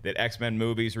know that X-Men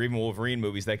movies or even Wolverine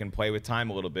movies, they can play with time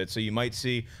a little bit, so you might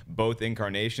see both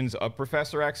incarnations of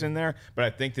Professor X in there, but I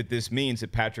think that this means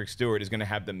that Patrick Stewart is going to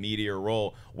have the meatier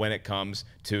role when it comes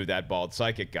to that bald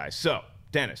psychic guy. So,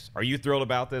 Dennis, are you thrilled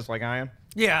about this like I am?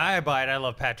 Yeah, I buy it. I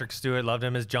love Patrick Stewart. Loved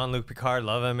him as Jean-Luc Picard.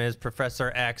 Love him as Professor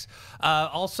X.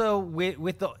 Also,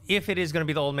 if it is going to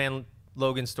be the Old Man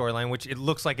Logan storyline, which it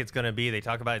looks like it's going to be. They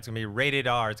talk about it's going to be rated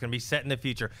R. It's going to be set in the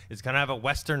future. It's going to have a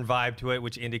Western vibe to it,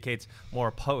 which indicates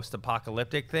more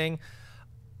post-apocalyptic thing.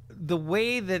 The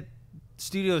way that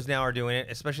studios now are doing it,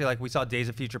 especially like we saw Days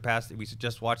of Future Past, we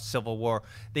just watched Civil War,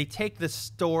 they take the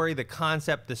story, the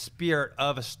concept, the spirit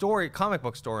of a story, comic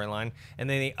book storyline, and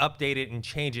then they update it and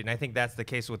change it. And I think that's the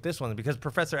case with this one, because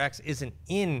Professor X isn't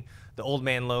in the Old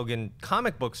Man Logan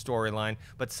comic book storyline,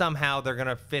 but somehow they're going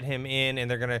to fit him in and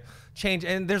they're going to change.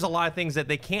 And there's a lot of things that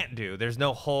they can't do. There's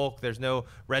no Hulk, there's no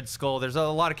Red Skull, there's a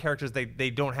lot of characters they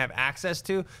don't have access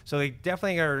to. So they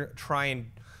definitely are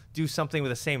trying do something with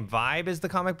the same vibe as the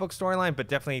comic book storyline, but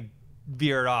definitely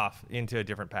veer it off into a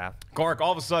different path. Clarke,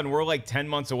 all of a sudden, we're like 10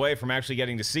 months away from actually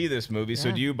getting to see this movie,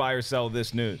 so do you buy or sell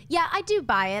this news? Yeah, I do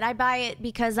buy it. I buy it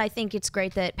because I think it's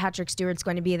great that Patrick Stewart's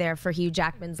going to be there for Hugh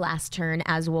Jackman's last turn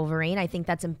as Wolverine. I think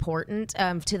that's important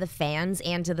to the fans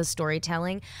and to the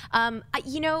storytelling.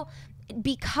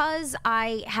 because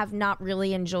I have not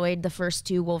really enjoyed the first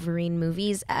 2 Wolverine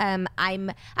movies, I'm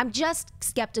just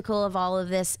skeptical of all of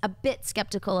this, a bit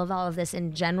skeptical of all of this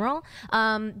in general.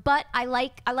 But I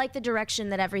like the direction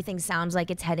that everything sounds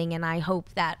like it's heading, and I hope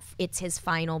that it's his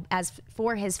final, as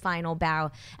for his final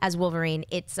bow as Wolverine,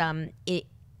 it's a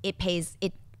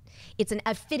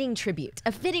fitting tribute,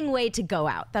 a fitting way to go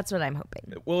out. That's what I'm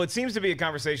hoping. Well, it seems to be a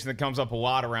conversation that comes up a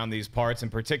lot around these parts,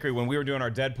 and particularly when we were doing our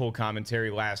Deadpool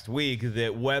commentary last week,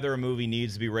 that whether a movie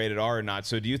needs to be rated R or not.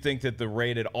 So do you think that the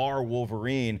rated R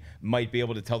Wolverine might be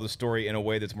able to tell the story in a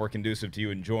way that's more conducive to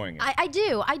you enjoying it? I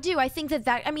do. I think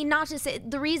that, I mean, not to say,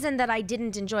 the reason that I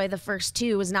didn't enjoy the first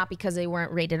 2 was not because they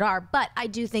weren't rated R, but I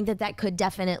do think that could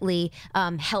definitely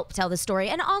help tell the story.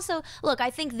 And also, look, I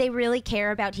think they really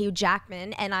care about Hugh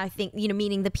Jackman, and I think,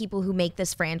 meaning the people who make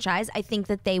this franchise, I think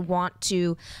that they want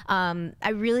to,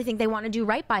 I really think they want to do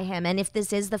right by him. And if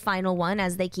this is the final one,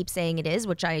 as they keep saying it is,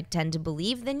 which I tend to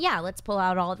believe, then yeah, let's pull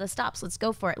out all of the stops. Let's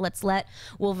go for it. Let's let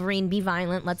Wolverine be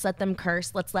violent. Let's let them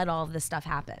curse. Let's let all of this stuff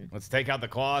happen. Let's take out the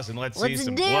claws and let's see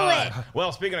some blood.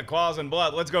 Well, speaking of claws and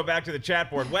blood, let's go back to the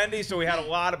chat board. Wendy, so we had a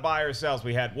lot of buy or sells.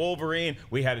 We had Wolverine,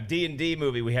 we had a D&D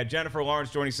movie, we had Jennifer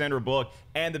Lawrence joining Sandra Bullock,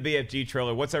 and the BFG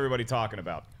trailer. What's everybody talking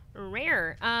about?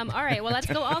 Rare. All right, well, let's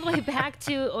go all the way back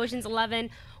to Ocean's 11.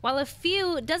 While a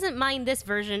few doesn't mind this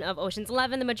version of Ocean's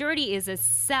 11, the majority is a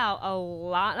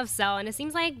lot of sell, and it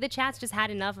seems like the chat's just had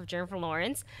enough of Jennifer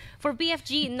Lawrence. For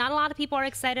BFG, not a lot of people are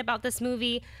excited about this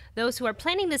movie. Those who are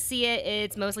planning to see it,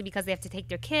 it's mostly because they have to take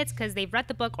their kids because they've read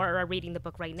the book or are reading the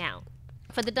book right now.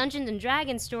 For the Dungeons and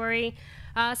Dragons story,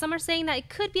 some are saying that it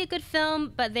could be a good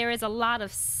film, but there is a lot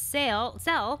of sell.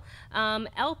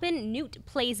 Elpin Newt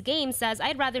Plays Games says,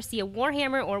 I'd rather see a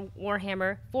Warhammer or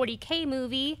Warhammer 40K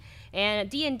movie, and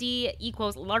D&D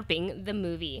equals LARPing the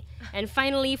movie. And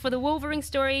finally, for the Wolverine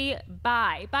story,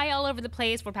 bye all over the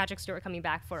place for Patrick Stewart coming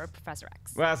back for Professor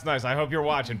X. Well, that's nice. I hope you're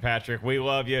watching, Patrick. We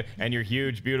love you and your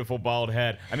huge, beautiful, bald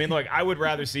head. I mean, look, I would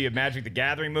rather see a Magic the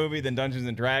Gathering movie than Dungeons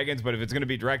and Dragons, but if it's going to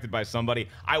be directed by somebody,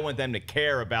 I want them to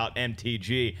care about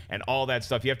MTG and all that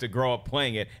stuff. You have to grow up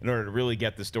playing it in order to really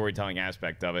get the storytelling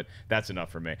aspect of it. That's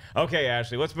enough for me. Okay,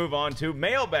 Ashley, let's move on to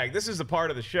Mailbag. This is the part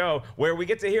of the show where we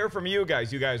get to hear from you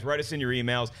guys. You guys write us in your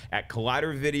emails at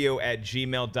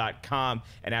collidervideo@gmail.com,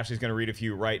 and Ashley's going to read a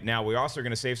few right now. We're also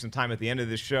going to save some time at the end of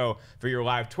this show for your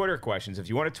live Twitter questions. If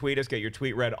you want to tweet us, get your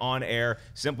tweet read on air,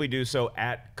 simply do so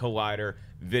at Collider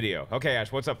Video. Okay,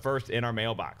 Ash, what's up first in our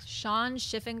mailbox? Sean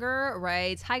Schiffinger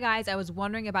writes, hi guys, I was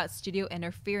wondering about studio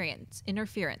interference.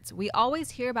 We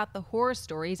always hear about the horror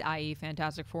stories, i.e.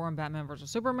 Fantastic Four and Batman vs.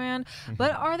 Superman,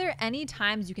 but are there any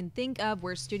times you can think of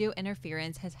where studio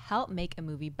interference has helped make a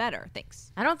movie better?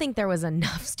 Thanks. I don't think there was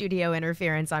enough studio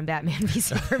interference on Batman v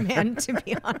Superman, to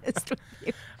be honest with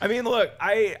you. I mean, look,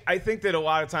 I think that a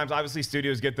lot of times, obviously,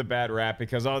 studios get the bad rap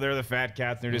because, oh, they're the fat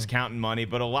cats and they're just counting money,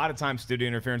 but a lot of times studio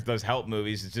interference does help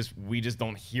movies. It's just, we just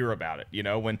don't hear about it. You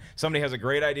know, when somebody has a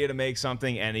great idea to make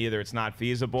something and either it's not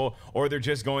feasible or they're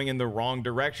just going in the wrong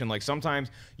direction. Like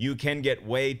sometimes you can get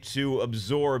way too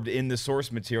absorbed in the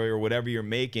source material or whatever you're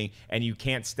making, and you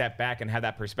can't step back and have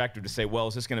that perspective to say, well,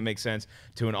 is this going to make sense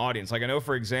to an audience? Like I know,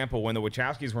 for example, when the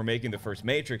Wachowskis were making the first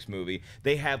Matrix movie,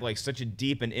 they had like such a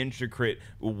deep and intricate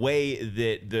way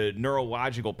that the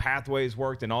neurological pathways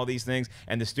worked and all these things,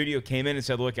 and the studio came in and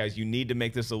said, look guys, you need to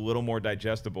make this a little more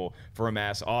digestible for a mass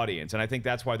audience. And I think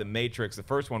that's why the Matrix, the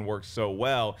first one, worked so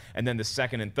well, and then the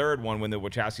second and third one, when the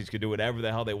Wachowskis could do whatever the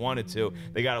hell they wanted to,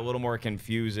 they got a little more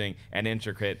confusing and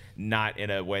intricate, not in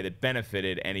a way that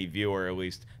benefited any viewer, at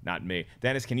least not me.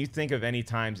 Dennis, can you think of any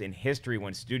times in history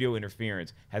when studio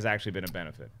interference has actually been a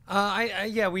benefit?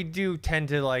 Yeah, we do tend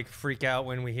to like freak out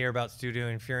when we hear about studio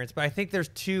interference, but I think there's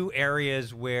two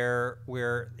areas where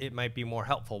it might be more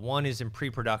helpful. One is in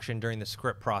pre-production during the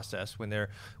script process,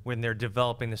 when they're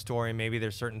developing the story. Maybe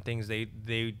there's certain things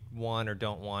they want or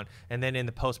don't want, and then in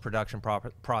the post-production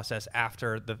process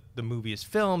after the movie is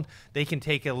filmed, they can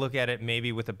take a look at it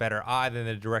maybe with a better eye than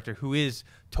the director, who is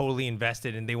totally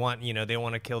invested and they want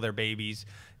to kill their babies.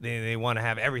 They want to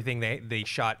have everything they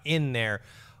shot in there,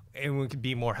 and it could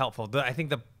be more helpful. I think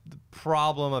the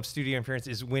problem of studio interference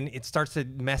is when it starts to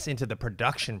mess into the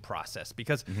production process,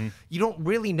 because you don't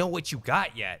really know what you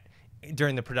got yet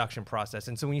during the production process.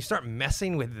 And so when you start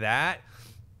messing with that,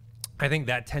 I think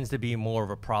that tends to be more of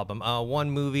a problem.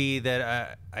 One movie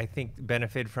that I think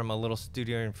benefited from a little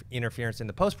studio interference in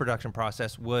the post-production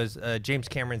process was James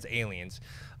Cameron's Aliens.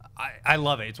 I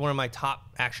love it. It's one of my top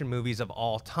action movies of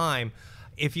all time.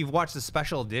 If you've watched the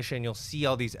special edition, you'll see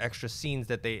all these extra scenes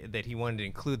that he wanted to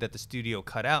include that the studio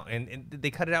cut out, and they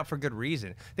cut it out for good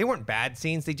reason. They weren't bad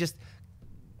scenes. They just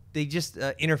they just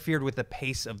interfered with the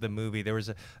pace of the movie. There was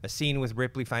a scene with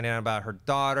Ripley finding out about her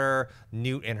daughter.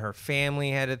 Newt and her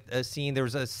family had a scene. There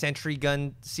was a sentry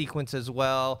gun sequence as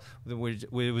well, which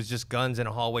it was just guns in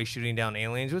a hallway shooting down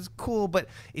aliens. It was cool, but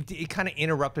it kind of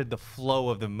interrupted the flow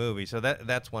of the movie. So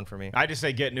that's one for me. I just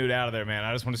say get Newt out of there, man.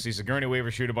 I just want to see Sigourney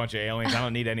Weaver shoot a bunch of aliens. I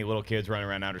don't need any little kids running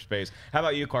around outer space. How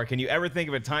about you, Clarke? Can you ever think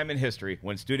of a time in history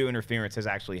when studio interference has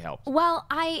actually helped? Well,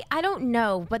 I don't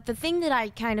know, but the thing that I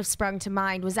kind of sprung to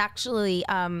mind was actually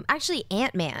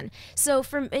Ant-Man. So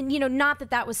not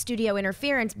that was studio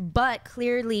interference, but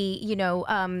clearly,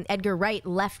 Edgar Wright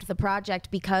left the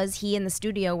project because he and the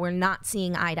studio were not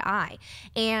seeing eye to eye.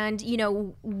 And,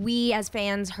 we as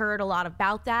fans heard a lot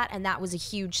about that, and that was a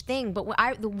huge thing. But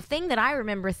the thing that I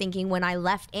remember thinking when I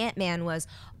left Ant-Man was,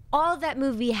 all that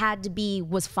movie had to be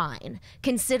was fine,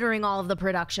 considering all of the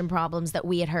production problems that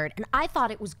we had heard. And I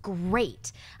thought it was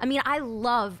great. I mean, I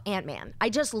love Ant-Man. I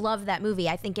just love that movie.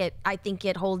 I think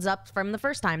it holds up from the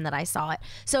first time that I saw it.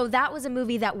 So that was a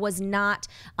movie that was not,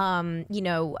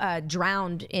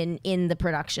 drowned in the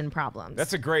production problems.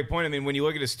 That's a great point. I mean, when you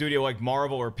look at a studio like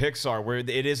Marvel or Pixar, where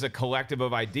it is a collective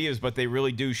of ideas, but they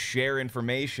really do share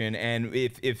information. And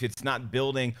if it's not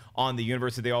building on the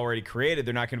universe that they already created,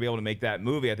 they're not going to be able to make that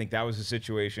movie. I think that was the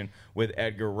situation with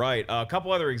Edgar Wright. A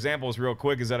couple other examples real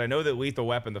quick is that I know that Lethal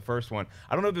Weapon, the first one,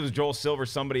 I don't know if it was Joel Silver,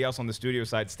 somebody else on the studio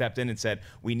side stepped in and said,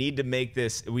 we need to make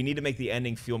the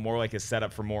ending feel more like a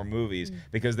setup for more movies,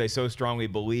 because they so strongly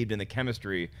believed in the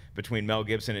chemistry between Mel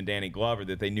Gibson and Danny Glover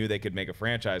that they knew they could make a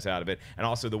franchise out of it. And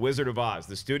also The Wizard of Oz.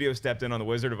 The studio stepped in on The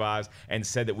Wizard of Oz and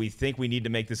said that we think we need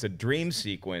to make this a dream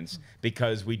sequence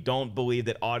because we don't believe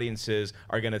that audiences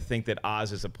are going to think that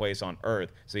Oz is a place on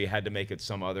Earth. So you had to make it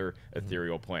some other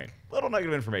ethereal plane. Little nugget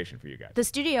of information for you guys. The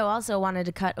studio also wanted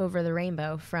to cut Over the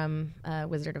Rainbow from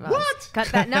Wizard of Oz. What? Cut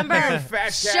that number. Fat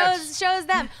cats. shows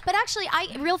them. But actually,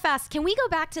 real fast, can we go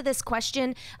back to this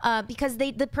question? Because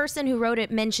the person who wrote it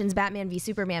mentions Batman v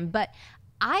Superman, but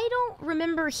I don't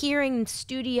remember hearing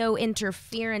studio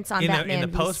interference on Batman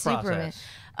v Superman.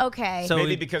 Okay. So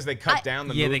maybe because they cut down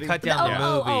the movie? Yeah, they cut down the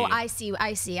movie. Oh, I see.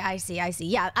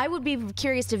 Yeah, I would be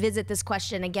curious to visit this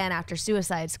question again after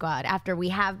Suicide Squad, after we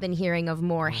have been hearing of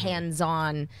more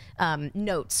hands-on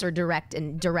notes or direct.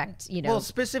 Well,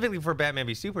 specifically for Batman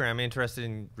v Superman, I'm interested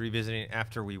in revisiting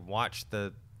after we watch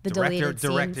the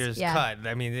director's cut.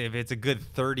 I mean, if it's a good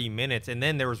 30 minutes, and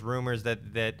then there was rumors that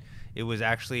it was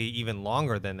actually even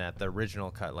longer than that, the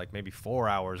original cut, like maybe 4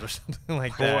 hours or something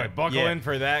like that. Boy, buckle in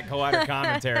for that Collider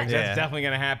commentary. That's definitely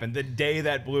going to happen. The day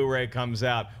that Blu-ray comes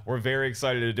out, we're very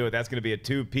excited to do it. That's going to be a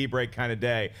 2 pee break kind of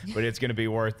day, but it's going to be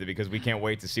worth it because we can't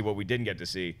wait to see what we didn't get to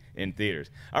see in theaters.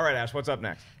 All right, Ash, what's up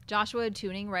next? Joshua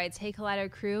Tuning writes, "Hey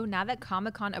Collider crew, now that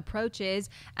Comic-Con approaches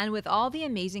and with all the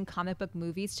amazing comic book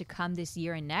movies to come this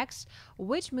year and next,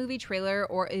 which movie trailer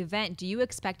or event do you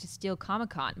expect to steal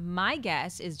Comic-Con? My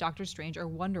guess is Doctor Strange or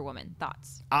Wonder Woman.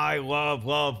 Thoughts?" I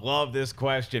love this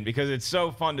question because it's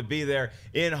so fun to be there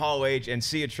in Hall H and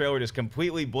see a trailer just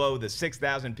completely blow the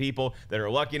 6,000 people that are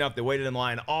lucky enough to waited in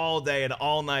line all day and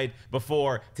all night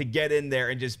before to get in there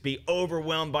and just be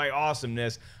overwhelmed by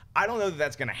awesomeness. I don't know that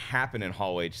that's going to happen in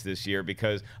Hall H this year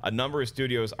because a number of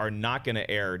studios are not going to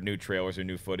air new trailers or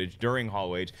new footage during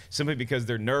Hall H simply because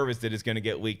they're nervous that it's going to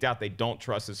get leaked out. They don't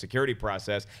trust the security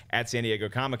process at San Diego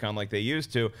Comic-Con like they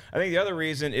used to. I think the other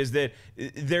reason is that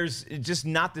there's just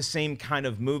not the same kind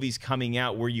of movies coming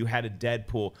out where you had a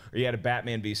Deadpool or you had a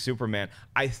Batman v Superman.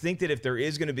 I think that if there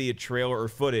is going to be a trailer or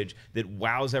footage that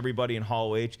wows everybody in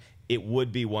Hall H, it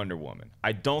would be Wonder Woman.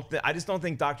 I just don't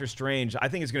think Doctor Strange, I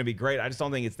think it's going to be great. I just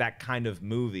don't think it's that kind of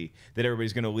movie that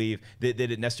everybody's going to leave, that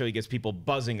it necessarily gets people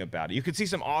buzzing about it. You could see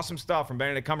some awesome stuff from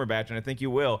Benedict Cumberbatch, and I think you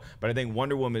will, but I think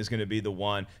Wonder Woman is going to be the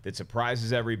one that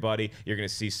surprises everybody. You're going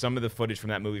to see some of the footage from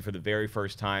that movie for the very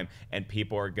first time, and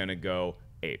people are going to go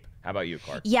ape. How about you,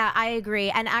 Clarke? Yeah, I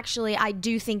agree. And actually, I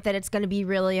do think that it's going to be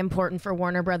really important for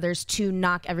Warner Brothers to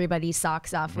knock everybody's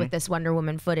socks off with this Wonder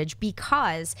Woman footage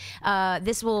because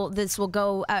this will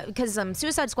go because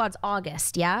Suicide Squad's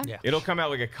August, yeah? It'll come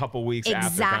out like a couple weeks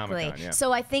after Comic-Con. Yeah.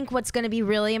 So I think what's going to be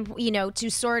really, to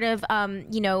sort of,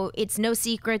 it's no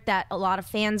secret that a lot of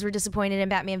fans were disappointed in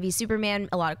Batman v Superman.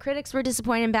 A lot of critics were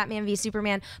disappointed in Batman v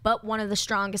Superman. But one of the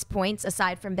strongest points,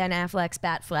 aside from Ben Affleck's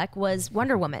Batfleck, was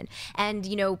Wonder Woman. And,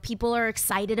 people are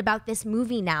excited about this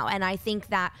movie now, and I think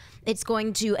that it's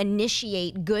going to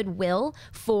initiate goodwill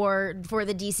for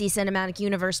the DC Cinematic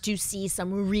Universe to see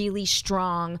some really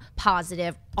strong,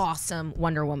 positive, awesome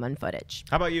Wonder Woman footage.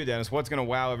 How about you, Dennis? What's going to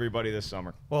wow everybody this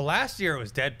summer? Well, last year it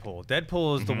was Deadpool.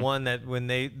 Deadpool is the one that when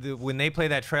they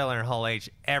played that trailer in Hall H,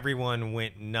 everyone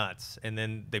went nuts, and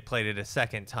then they played it a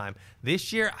second time.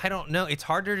 This year, I don't know. It's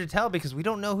harder to tell because we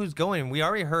don't know who's going. We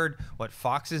already heard what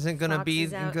Fox isn't going to be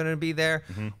there.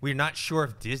 We're not sure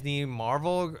if Disney,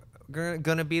 Marvel going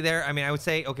to be there. I mean, I would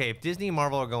say, okay, if Disney and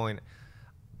Marvel are going,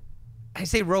 I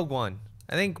say Rogue One.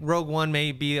 I think Rogue One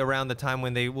may be around the time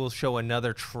when they will show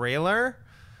another trailer.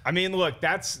 I mean, look,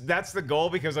 that's the goal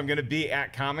because I'm going to be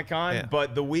at Comic-Con,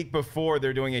 but the week before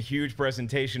they're doing a huge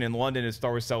presentation in London at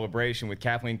Star Wars Celebration with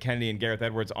Kathleen Kennedy and Gareth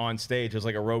Edwards on stage as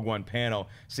like a Rogue One panel.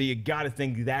 So you got to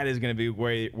think that is going to be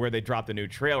where they drop the new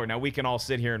trailer. Now, we can all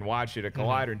sit here and watch it at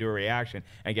Collider and do a reaction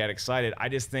and get excited. I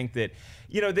just think that,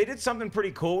 you know, they did something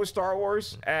pretty cool with Star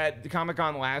Wars at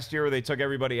Comic-Con last year where they took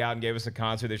everybody out and gave us a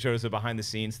concert. They showed us a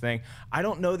behind-the-scenes thing. I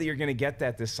don't know that you're going to get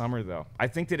that this summer, though. I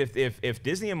think that if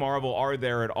Disney and Marvel are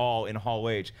there at all in Hall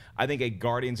H, I think a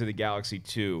Guardians of the Galaxy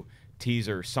 2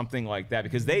 teaser, something like that,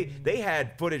 because they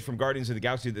had footage from Guardians of the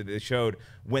Galaxy that they showed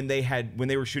when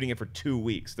they were shooting it for 2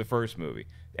 weeks, the first movie.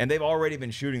 And they've already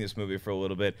been shooting this movie for a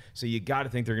little bit, so you got to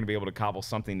think they're going to be able to cobble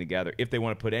something together if they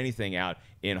want to put anything out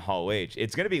in Hall H.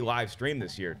 It's going to be live streamed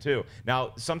this year, too.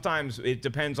 Now, sometimes it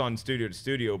depends on studio to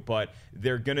studio, but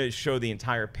they're going to show the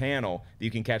entire panel that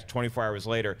you can catch 24 hours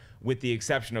later, with the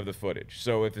exception of the footage.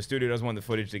 So if the studio doesn't want the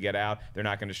footage to get out, they're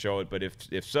not going to show it, but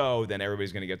if so, then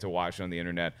everybody's going to get to watch it on the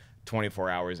internet 24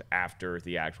 hours after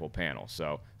the actual panel.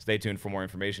 So stay tuned for more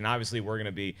information. Obviously, we're going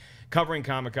to be covering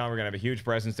Comic-Con. We're going to have a huge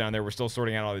presence down there. We're still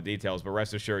sorting out all the details, but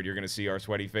rest assured, you're going to see our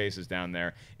sweaty faces down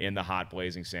there in the hot,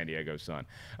 blazing San Diego sun.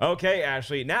 Okay,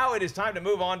 Ashley, now it is time to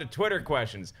move on to Twitter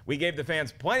questions. We gave the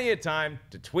fans plenty of time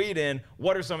to tweet in.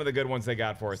 What are some of the good ones they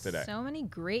got for us today? So many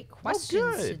great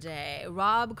questions today.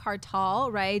 Rob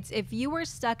Cartal writes, if you were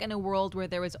stuck in a world where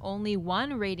there was only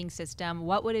one rating system,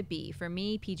 what would it be? For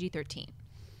me, PG-13.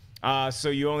 So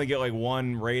you only get like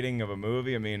one rating of a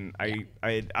movie. I mean,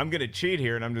 I'm gonna cheat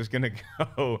here, and I'm just gonna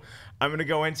go. I'm gonna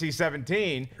go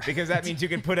NC-17 because that means you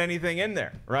can put anything in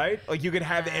there, right? Like you could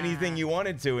have anything you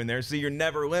wanted to in there, so you're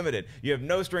never limited. You have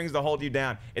no strings to hold you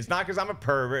down. It's not because I'm a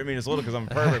pervert. I mean, it's a little because I'm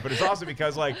a pervert, but it's also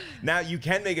because like now you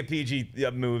can make a PG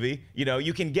movie. You know,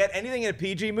 you can get anything in a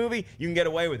PG movie, you can get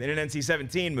away with in an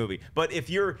NC-17 movie. But if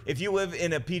you live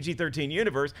in a PG-13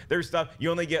 universe, there's stuff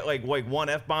you only get like one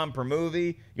F-bomb per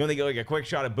movie. You only get like a quick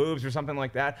shot of boobs or something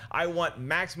like that. I want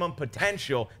maximum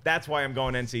potential. That's why I'm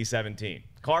going NC-17.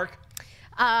 Clarke?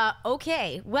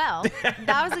 Okay, well,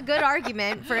 that was a good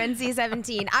argument for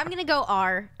NC-17. I'm going to go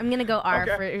R.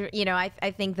 For, you know,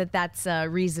 I think that's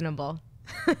reasonable.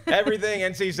 Everything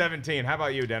NC-17. How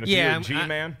about you, Dennis? Yeah, you a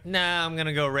G-man? Nah, I'm going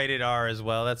to go rated R as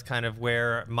well. That's kind of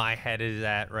where my head is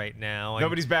at right now.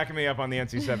 Nobody's backing me up on the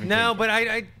NC-17. No, but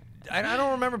I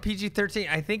don't remember PG-13.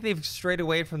 I think they've strayed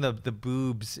away from the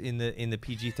boobs in the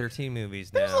PG-13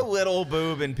 movies now. There's a little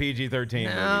boob in PG-13 movies.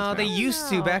 No, they used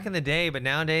to back in the day, but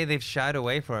nowadays they've shied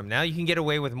away from them. Now you can get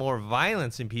away with more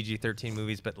violence in PG-13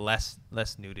 movies, but less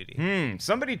nudity.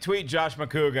 Somebody tweet Josh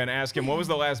McCouga and ask him, what was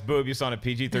the last boob you saw in a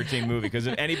PG-13 movie? Because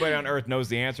if anybody on Earth knows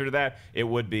the answer to that, it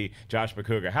would be Josh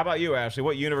McCouga. How about you, Ashley?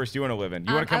 What universe do you want to live in?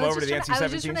 You want to come over to the NC-17 side? I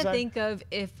was just trying to think of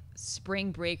if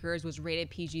Spring Breakers was rated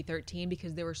PG-13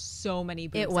 because there were so many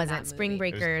boobs. It wasn't. In that Spring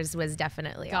movie. Breakers was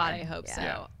definitely God, R. I hope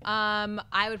Yeah. so.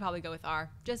 I would probably go with R.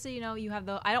 Just so you know, you have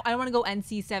the. I don't want to go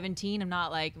NC-17. I'm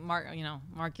not like Mark. You know,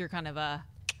 Mark, you're kind of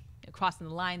crossing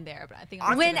the line there, but I think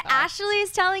I'm When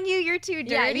Ashley's telling you you're too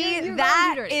dirty, you're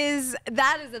that too dirty. is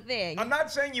a thing. I'm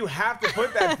not saying you have to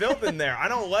put that filth in there. I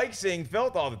don't like seeing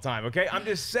filth all the time, okay? I'm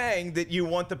just saying that you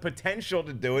want the potential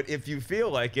to do it if you feel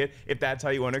like it, if that's how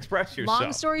you want to express yourself.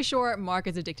 Long story short, Mark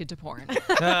is addicted to porn.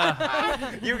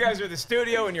 You guys are the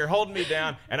studio and you're holding me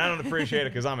down, and I don't appreciate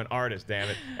it because I'm an artist, damn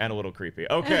it, and a little creepy.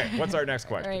 Okay, what's our next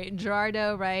question? All right,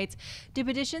 Gerardo writes, do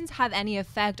petitions have any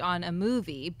effect on a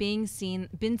movie? Been seeing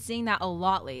that a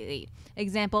lot lately.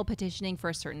 Example, petitioning for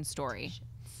a certain story.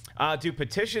 Do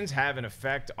petitions have an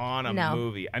effect on a No.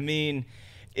 movie? I mean,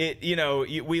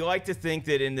 we like to think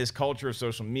that in this culture of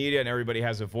social media and everybody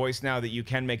has a voice now that you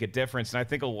can make a difference. And I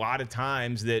think a lot of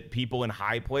times that people in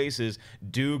high places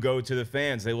do go to the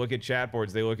fans. They look at chat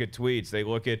boards, they look at tweets, they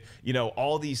look at,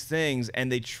 all these things,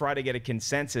 and they try to get a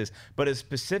consensus. But a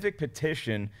specific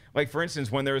petition, like for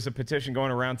instance, when there was a petition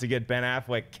going around to get Ben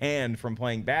Affleck canned from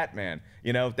playing Batman,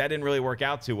 that didn't really work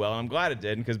out too well. And I'm glad it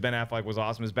didn't because Ben Affleck was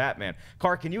awesome as Batman.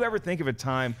 Clarke, can you ever think of a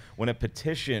time when a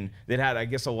petition that had, I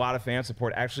guess, a lot of fan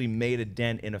support actually made a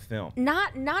dent in a film?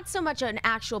 Not so much an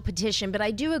actual petition, but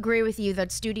I do agree with you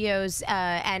that studios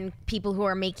and people who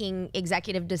are making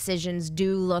executive decisions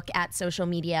do look at social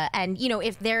media. And, you know,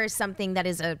 if there is something that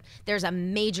is there's a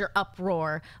major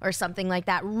uproar or something like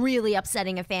that really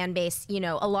upsetting a fan base, you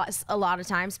know, a lot of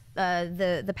times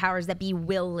the powers that be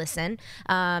will listen,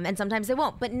 and sometimes they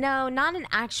won't. But no, not an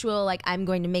actual, like, I'm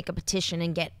going to make a petition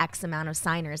and get X amount of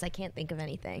signers. I can't think of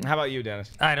anything. How about you,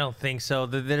 Dennis? I don't think so.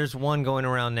 There's one going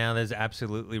around now that's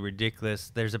absolutely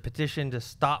ridiculous. There's a petition to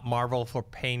stop Marvel for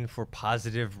paying for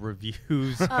positive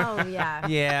reviews. Oh, yeah.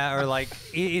 Yeah, or like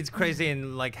it's crazy,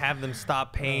 and like have them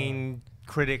stop paying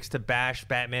critics to bash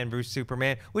Batman vs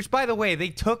Superman, which, by the way, they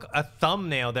took a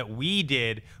thumbnail that we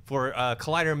did for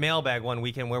Collider Mailbag one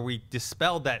weekend where we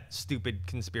dispelled that stupid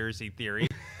conspiracy theory,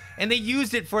 and they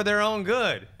used it for their own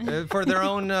good, for their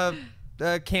own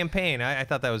campaign. I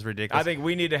thought that was ridiculous. I think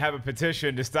we need to have a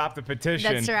petition to stop the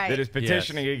petition That's right. that is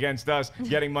petitioning against us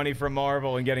getting money from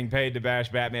Marvel and getting paid to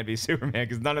bash Batman v Superman,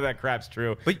 because none of that crap's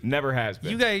true. But never has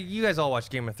been. You guys all watch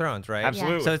Game of Thrones, right?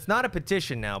 Absolutely. Yeah. So it's not a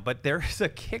petition now, but there is a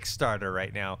Kickstarter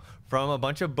right now from a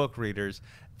bunch of book readers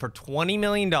for $20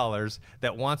 million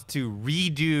that wants to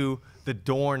redo the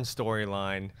Dorne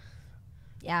storyline.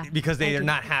 Yeah. Because they are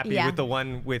not happy with the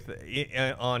one with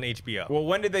on HBO. Well,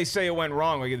 when did they say it went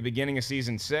wrong? Like at the beginning of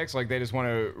season 6? Like they just want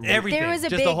to... Everything. There was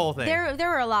just the whole thing. There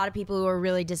were a lot of people who were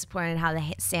really disappointed in how the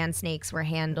sand snakes were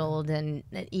handled. And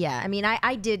yeah, I mean,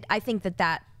 I think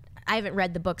that I haven't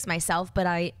read the books myself,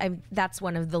 but that's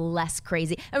one of the less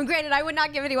crazy. I mean, granted, I would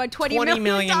not give anyone $20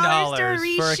 million to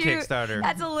reshoot. For a Kickstarter.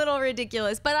 That's a little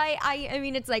ridiculous. But I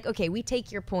mean, it's like, okay, we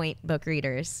take your point, book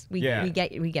readers. We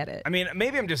get it. I mean,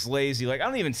 maybe I'm just lazy. Like, I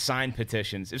don't even sign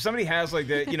petitions. If somebody has like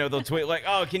they'll tweet like,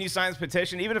 "Oh, can you sign this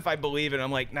petition?" Even if I believe it,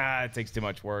 I'm like, nah, it takes too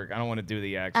much work. I don't want to do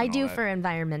the action. I do for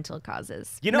environmental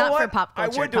causes. You know not what? For pop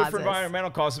culture I would do it causes. for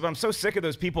environmental causes, but I'm so sick of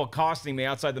those people accosting me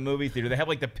outside the movie theater. They have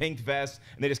like the pink vest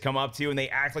and they just come up to you and they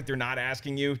act like they're not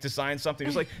asking you to sign something.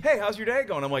 Just like, "Hey, how's your day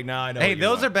going?" I'm like, "Nah, I know." Hey,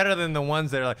 those are better than the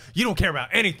ones that are like, "You don't care about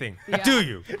anything, do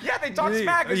you?" Yeah, they talk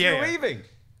smack as you're leaving.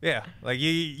 Yeah, like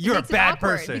you're a Makes it bad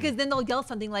awkward, person. because then they'll yell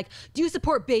something like, "Do you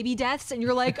support baby deaths?" And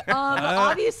you're like,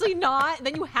 obviously not.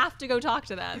 Then you have to go talk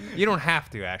to them. You don't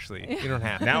have to, actually. You don't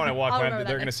have to. Now when I walk I'll by, remember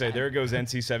they're that going to next say, time. "There goes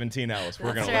NC-17 Ellis.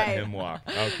 We're going to let him walk."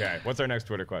 Okay. What's our next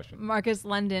Twitter question? Marcus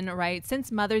London writes,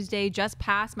 "Since Mother's Day just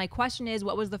passed, my question is,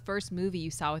 what was the first movie you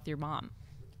saw with your mom?"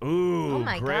 Ooh, Oh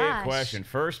my great gosh. question.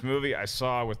 First movie I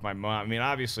saw with my mom. I mean,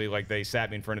 obviously, like they sat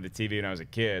me in front of the TV when I was a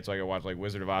kid, so I could watch like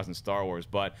Wizard of Oz and Star Wars.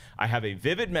 But I have a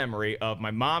vivid memory of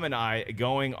my mom and I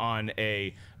going on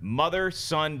a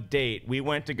mother-son date. We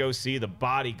went to go see The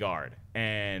Bodyguard.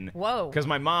 And Whoa. because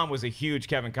my mom was a huge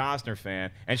Kevin Costner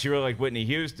fan, and she really liked Whitney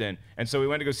Houston, and so we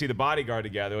went to go see The Bodyguard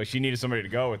together. Like she needed somebody to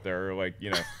go with her, or like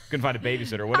couldn't find a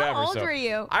babysitter or whatever. How old so were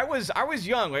you? I was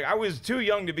young. Like I was too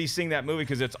young to be seeing that movie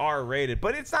because it's R-rated,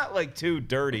 but it's not like too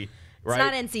dirty. Right?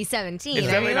 It's not NC-17. It's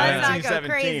definitely not let's not NC-17. go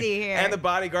crazy here. And The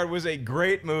Bodyguard was a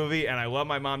great movie, and I love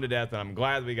my mom to death, and I'm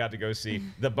glad we got to go see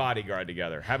The Bodyguard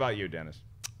together. How about you, Dennis?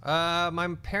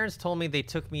 My parents told me they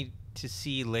took me to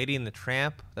see Lady and the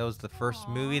Tramp. That was the first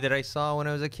movie that I saw when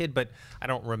I was a kid, but I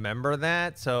don't remember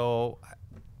that, so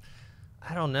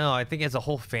I don't know. I think as a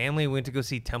whole family we went to go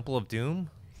see Temple of Doom.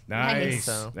 Nice.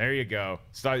 So. There you go.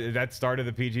 That started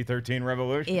the PG-13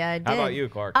 revolution. Yeah, it How did. about you,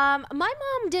 Clarke? My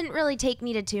mom didn't really take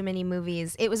me to too many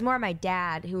movies. It was more my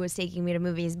dad who was taking me to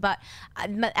movies. But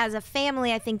as a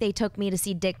family, I think they took me to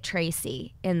see Dick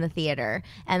Tracy in the theater.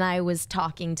 And I was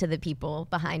talking to the people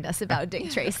behind us about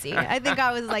Dick Tracy. I think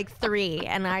I was like 3.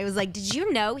 And I was like, "Did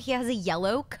you know he has a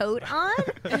yellow coat on?"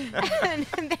 And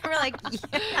they were like,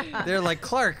 "Yeah." They're like,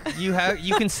 "Clarke, you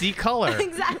can see color."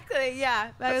 Exactly,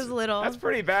 yeah. I was little. That's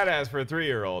pretty badass for a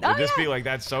 3-year-old. To just be like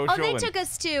that social. Oh, they and took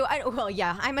us to. Well,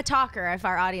 yeah, I'm a talker. If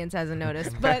our audience hasn't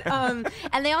noticed, but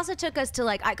and they also took us to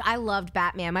like I loved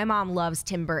Batman. My mom loves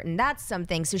Tim Burton. That's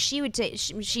something. So she would take.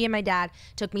 She and my dad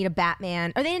took me to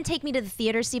Batman. Or they didn't take me to the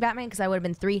theater to see Batman because I would have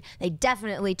been 3. They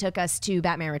definitely took us to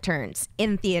Batman Returns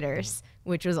in theaters,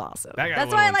 which was awesome. That got a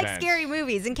That's why I little like intense. scary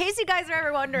movies. In case you guys are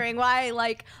ever wondering why I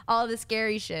like all the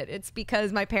scary shit, it's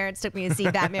because my parents took me to see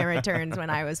Batman Returns when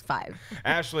I was 5.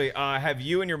 Ashley, have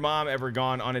you and your mom ever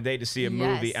gone on a date to see a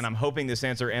movie? Yes. And I'm hoping this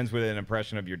answer ends with an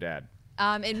impression of your dad.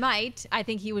 It might. I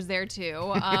think he was there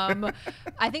too.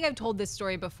 I think I've told this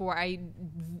story before. I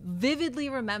vividly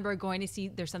remember going to see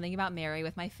There's Something About Mary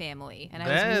with my family, and I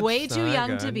was That's way too not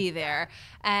young to good. be there.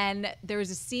 And there was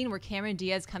a scene where Cameron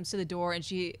Diaz comes to the door, and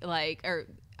she I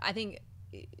think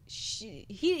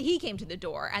he came to the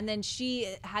door, and then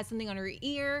she had something on her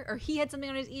ear, or he had something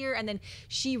on his ear, and then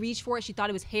she reached for it. She thought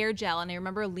it was hair gel, and I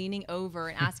remember leaning over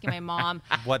and asking my mom,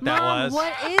 what that was.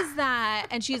 What is that?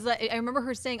 And she's like, I remember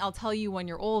her saying, "I'll tell you when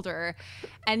you're older."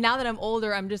 And now that I'm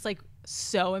older, I'm just like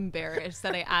so embarrassed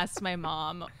that I asked my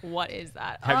mom, "What is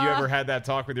that?" Have you ever had that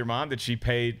talk with your mom? Did she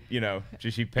pay?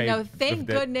 Did she pay? No, thank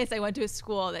goodness I went to a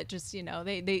school that just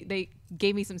they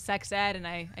gave me some sex ed, and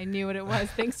I knew what it was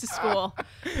thanks to school.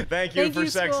 Thank you for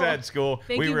sex ed school.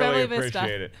 Thank we you, really Beverly Vista.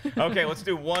 appreciate it. Okay, let's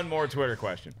do one more Twitter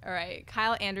question. All right,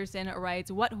 Kyle Anderson writes,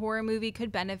 what horror movie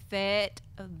could benefit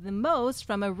the most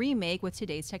from a remake with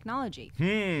today's technology?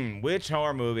 Which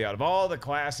horror movie out of all the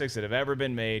classics that have ever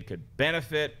been made could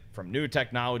benefit from new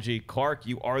technology? Clarke,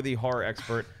 you are the horror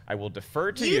expert. I will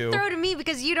defer to you. You throw to me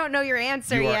because you don't know your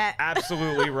answer you yet. are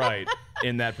absolutely right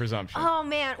in that presumption. Oh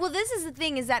man. Well, this is the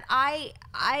thing, is that I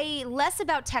less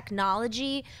about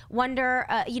technology wonder,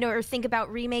 or think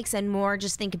about remakes, and more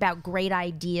just think about great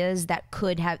ideas that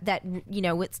could have that,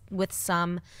 with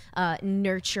some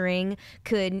nurturing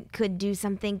could do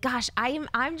something. Gosh,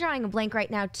 I'm drawing a blank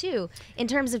right now too in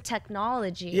terms of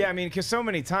technology. Yeah, I mean, because so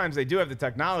many times they do have the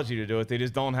technology to do it, they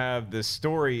just don't have the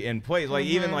story in place. Like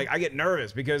even like I get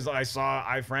nervous because I saw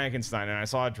I, Frankenstein, and I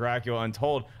saw Dracula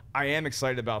Untold. I am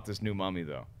excited about this new Mummy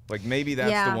though. Like maybe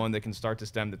that's the one that can start to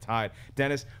stem the tide.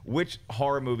 Dennis, which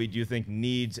horror movie do you think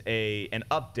needs an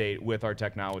update with our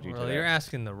technology today? You're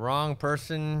asking the wrong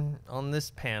person on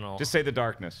this panel. Just say The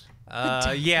Darkness.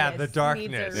 Yeah, The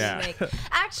Darkness. Yeah.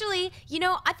 Actually,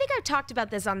 I think I've talked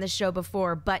about this on this show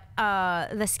before, but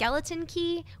The Skeleton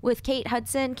Key with Kate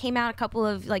Hudson came out a couple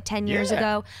of 10 years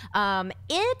ago.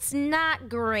 It's not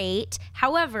great.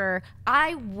 However,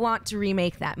 I want to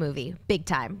remake that movie big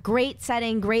time. Great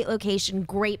setting, great location,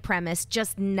 great premise,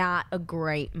 just not a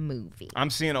great movie.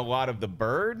 I'm seeing a lot of The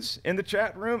Birds in the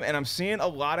chat room, and I'm seeing a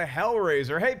lot of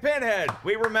Hellraiser. Hey, Pinhead,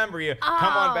 we remember you.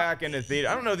 Come on back into theater.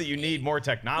 I don't know that you need more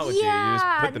technology. Yeah, you just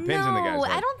put the pins in the guy's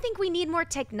head. I don't think we need more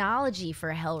technology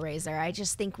for Hellraiser. I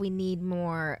just think we need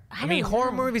more. I mean, don't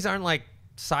horror know. movies aren't like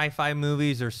sci-fi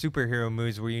movies or superhero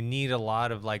movies where you need a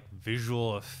lot of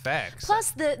visual effects. Plus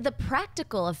the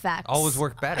practical effects always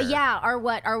work better. Are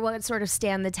what sort of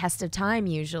stand the test of time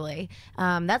usually.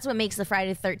 That's what makes the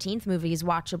Friday the 13th movies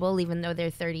watchable, even though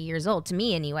they're 30 years old, to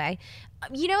me anyway.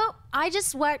 I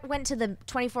just went to the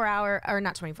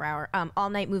 24-hour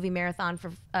all-night movie marathon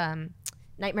for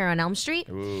Nightmare on Elm Street.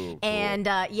 Ooh, cool. And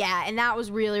and that was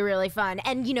really, really fun.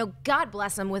 And God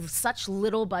bless them, with such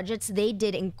little budgets, they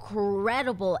did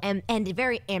incredible and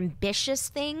very ambitious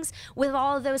things with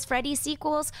all of those Freddy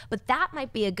sequels. But that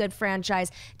might be a good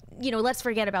franchise. Let's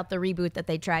forget about the reboot that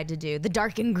they tried to do, the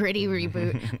dark and gritty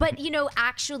reboot. But,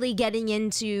 actually getting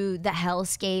into the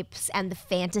hellscapes and the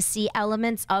fantasy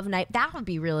elements of that would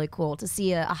be really cool to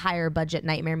see a higher budget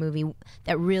Nightmare movie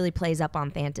that really plays up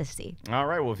on fantasy. All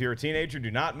right, well, if you're a teenager,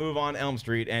 do not move on Elm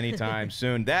Street anytime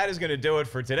soon. That is going to do it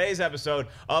for today's episode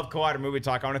of Collider Movie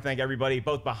Talk. I want to thank everybody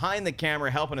both behind the camera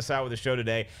helping us out with the show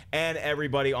today, and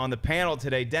everybody on the panel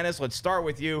today. Dennis, let's start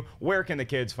with you. Where can the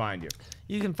kids find you?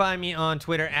 You can find me on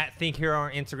Twitter at ThinkHero,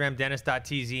 on Instagram,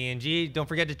 Dennis.tzng. Don't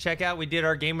forget to check out, we did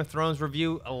our Game of Thrones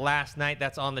review last night.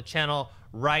 That's on the channel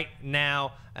right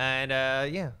now. And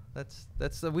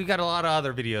that's we got a lot of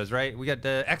other videos, right? We got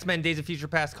the X-Men Days of Future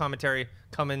Past commentary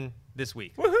coming this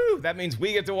week. Woohoo! That means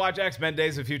we get to watch X-Men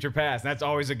Days of Future Past. That's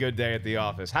always a good day at the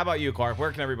office. How about you, Clarke?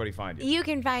 Where can everybody find you? You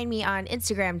can find me on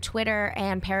Instagram, Twitter,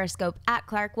 and Periscope at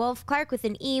Clarke Wolfe. Clarke with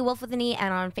an E, Wolf with an E,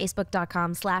 and on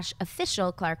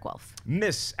Facebook.com/official Clarke Wolfe.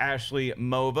 Miss Ashley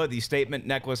Mova, the statement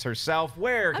necklace herself.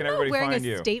 Where can everybody find you? I'm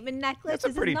wearing a statement necklace.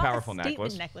 That's a pretty powerful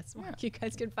necklace. necklace. Yeah. You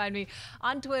guys can find me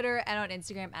on Twitter and on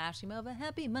Instagram at Ashley Mova.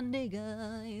 Happy Monday,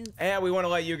 guys. And we want to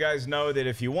let you guys know that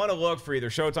if you want to look for either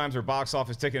showtimes or box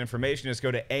office ticket information, just go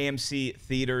to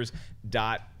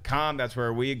AMCtheatres.com. That's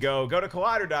where we go. Go to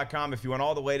Collider.com if you want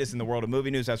all the latest in the world of movie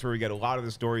news. That's where we get a lot of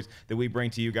the stories that we bring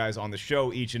to you guys on the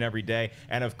show each and every day.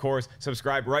 And of course,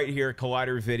 subscribe right here at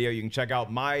Collider Video. You can check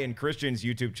out my and Christian's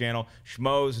YouTube channel,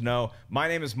 Schmoes Know. My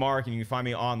name is Mark, and you can find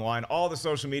me online, all the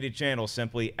social media channels,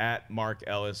 simply at Mark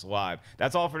Ellis Live.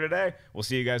 That's all for today. We'll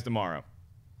see you guys tomorrow.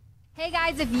 Hey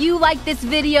guys, if you like this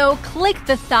video, click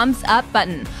the thumbs up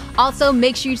button. Also,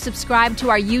 make sure you subscribe to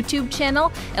our YouTube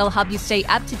channel. It'll help you stay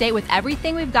up to date with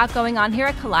everything we've got going on here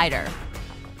at Collider.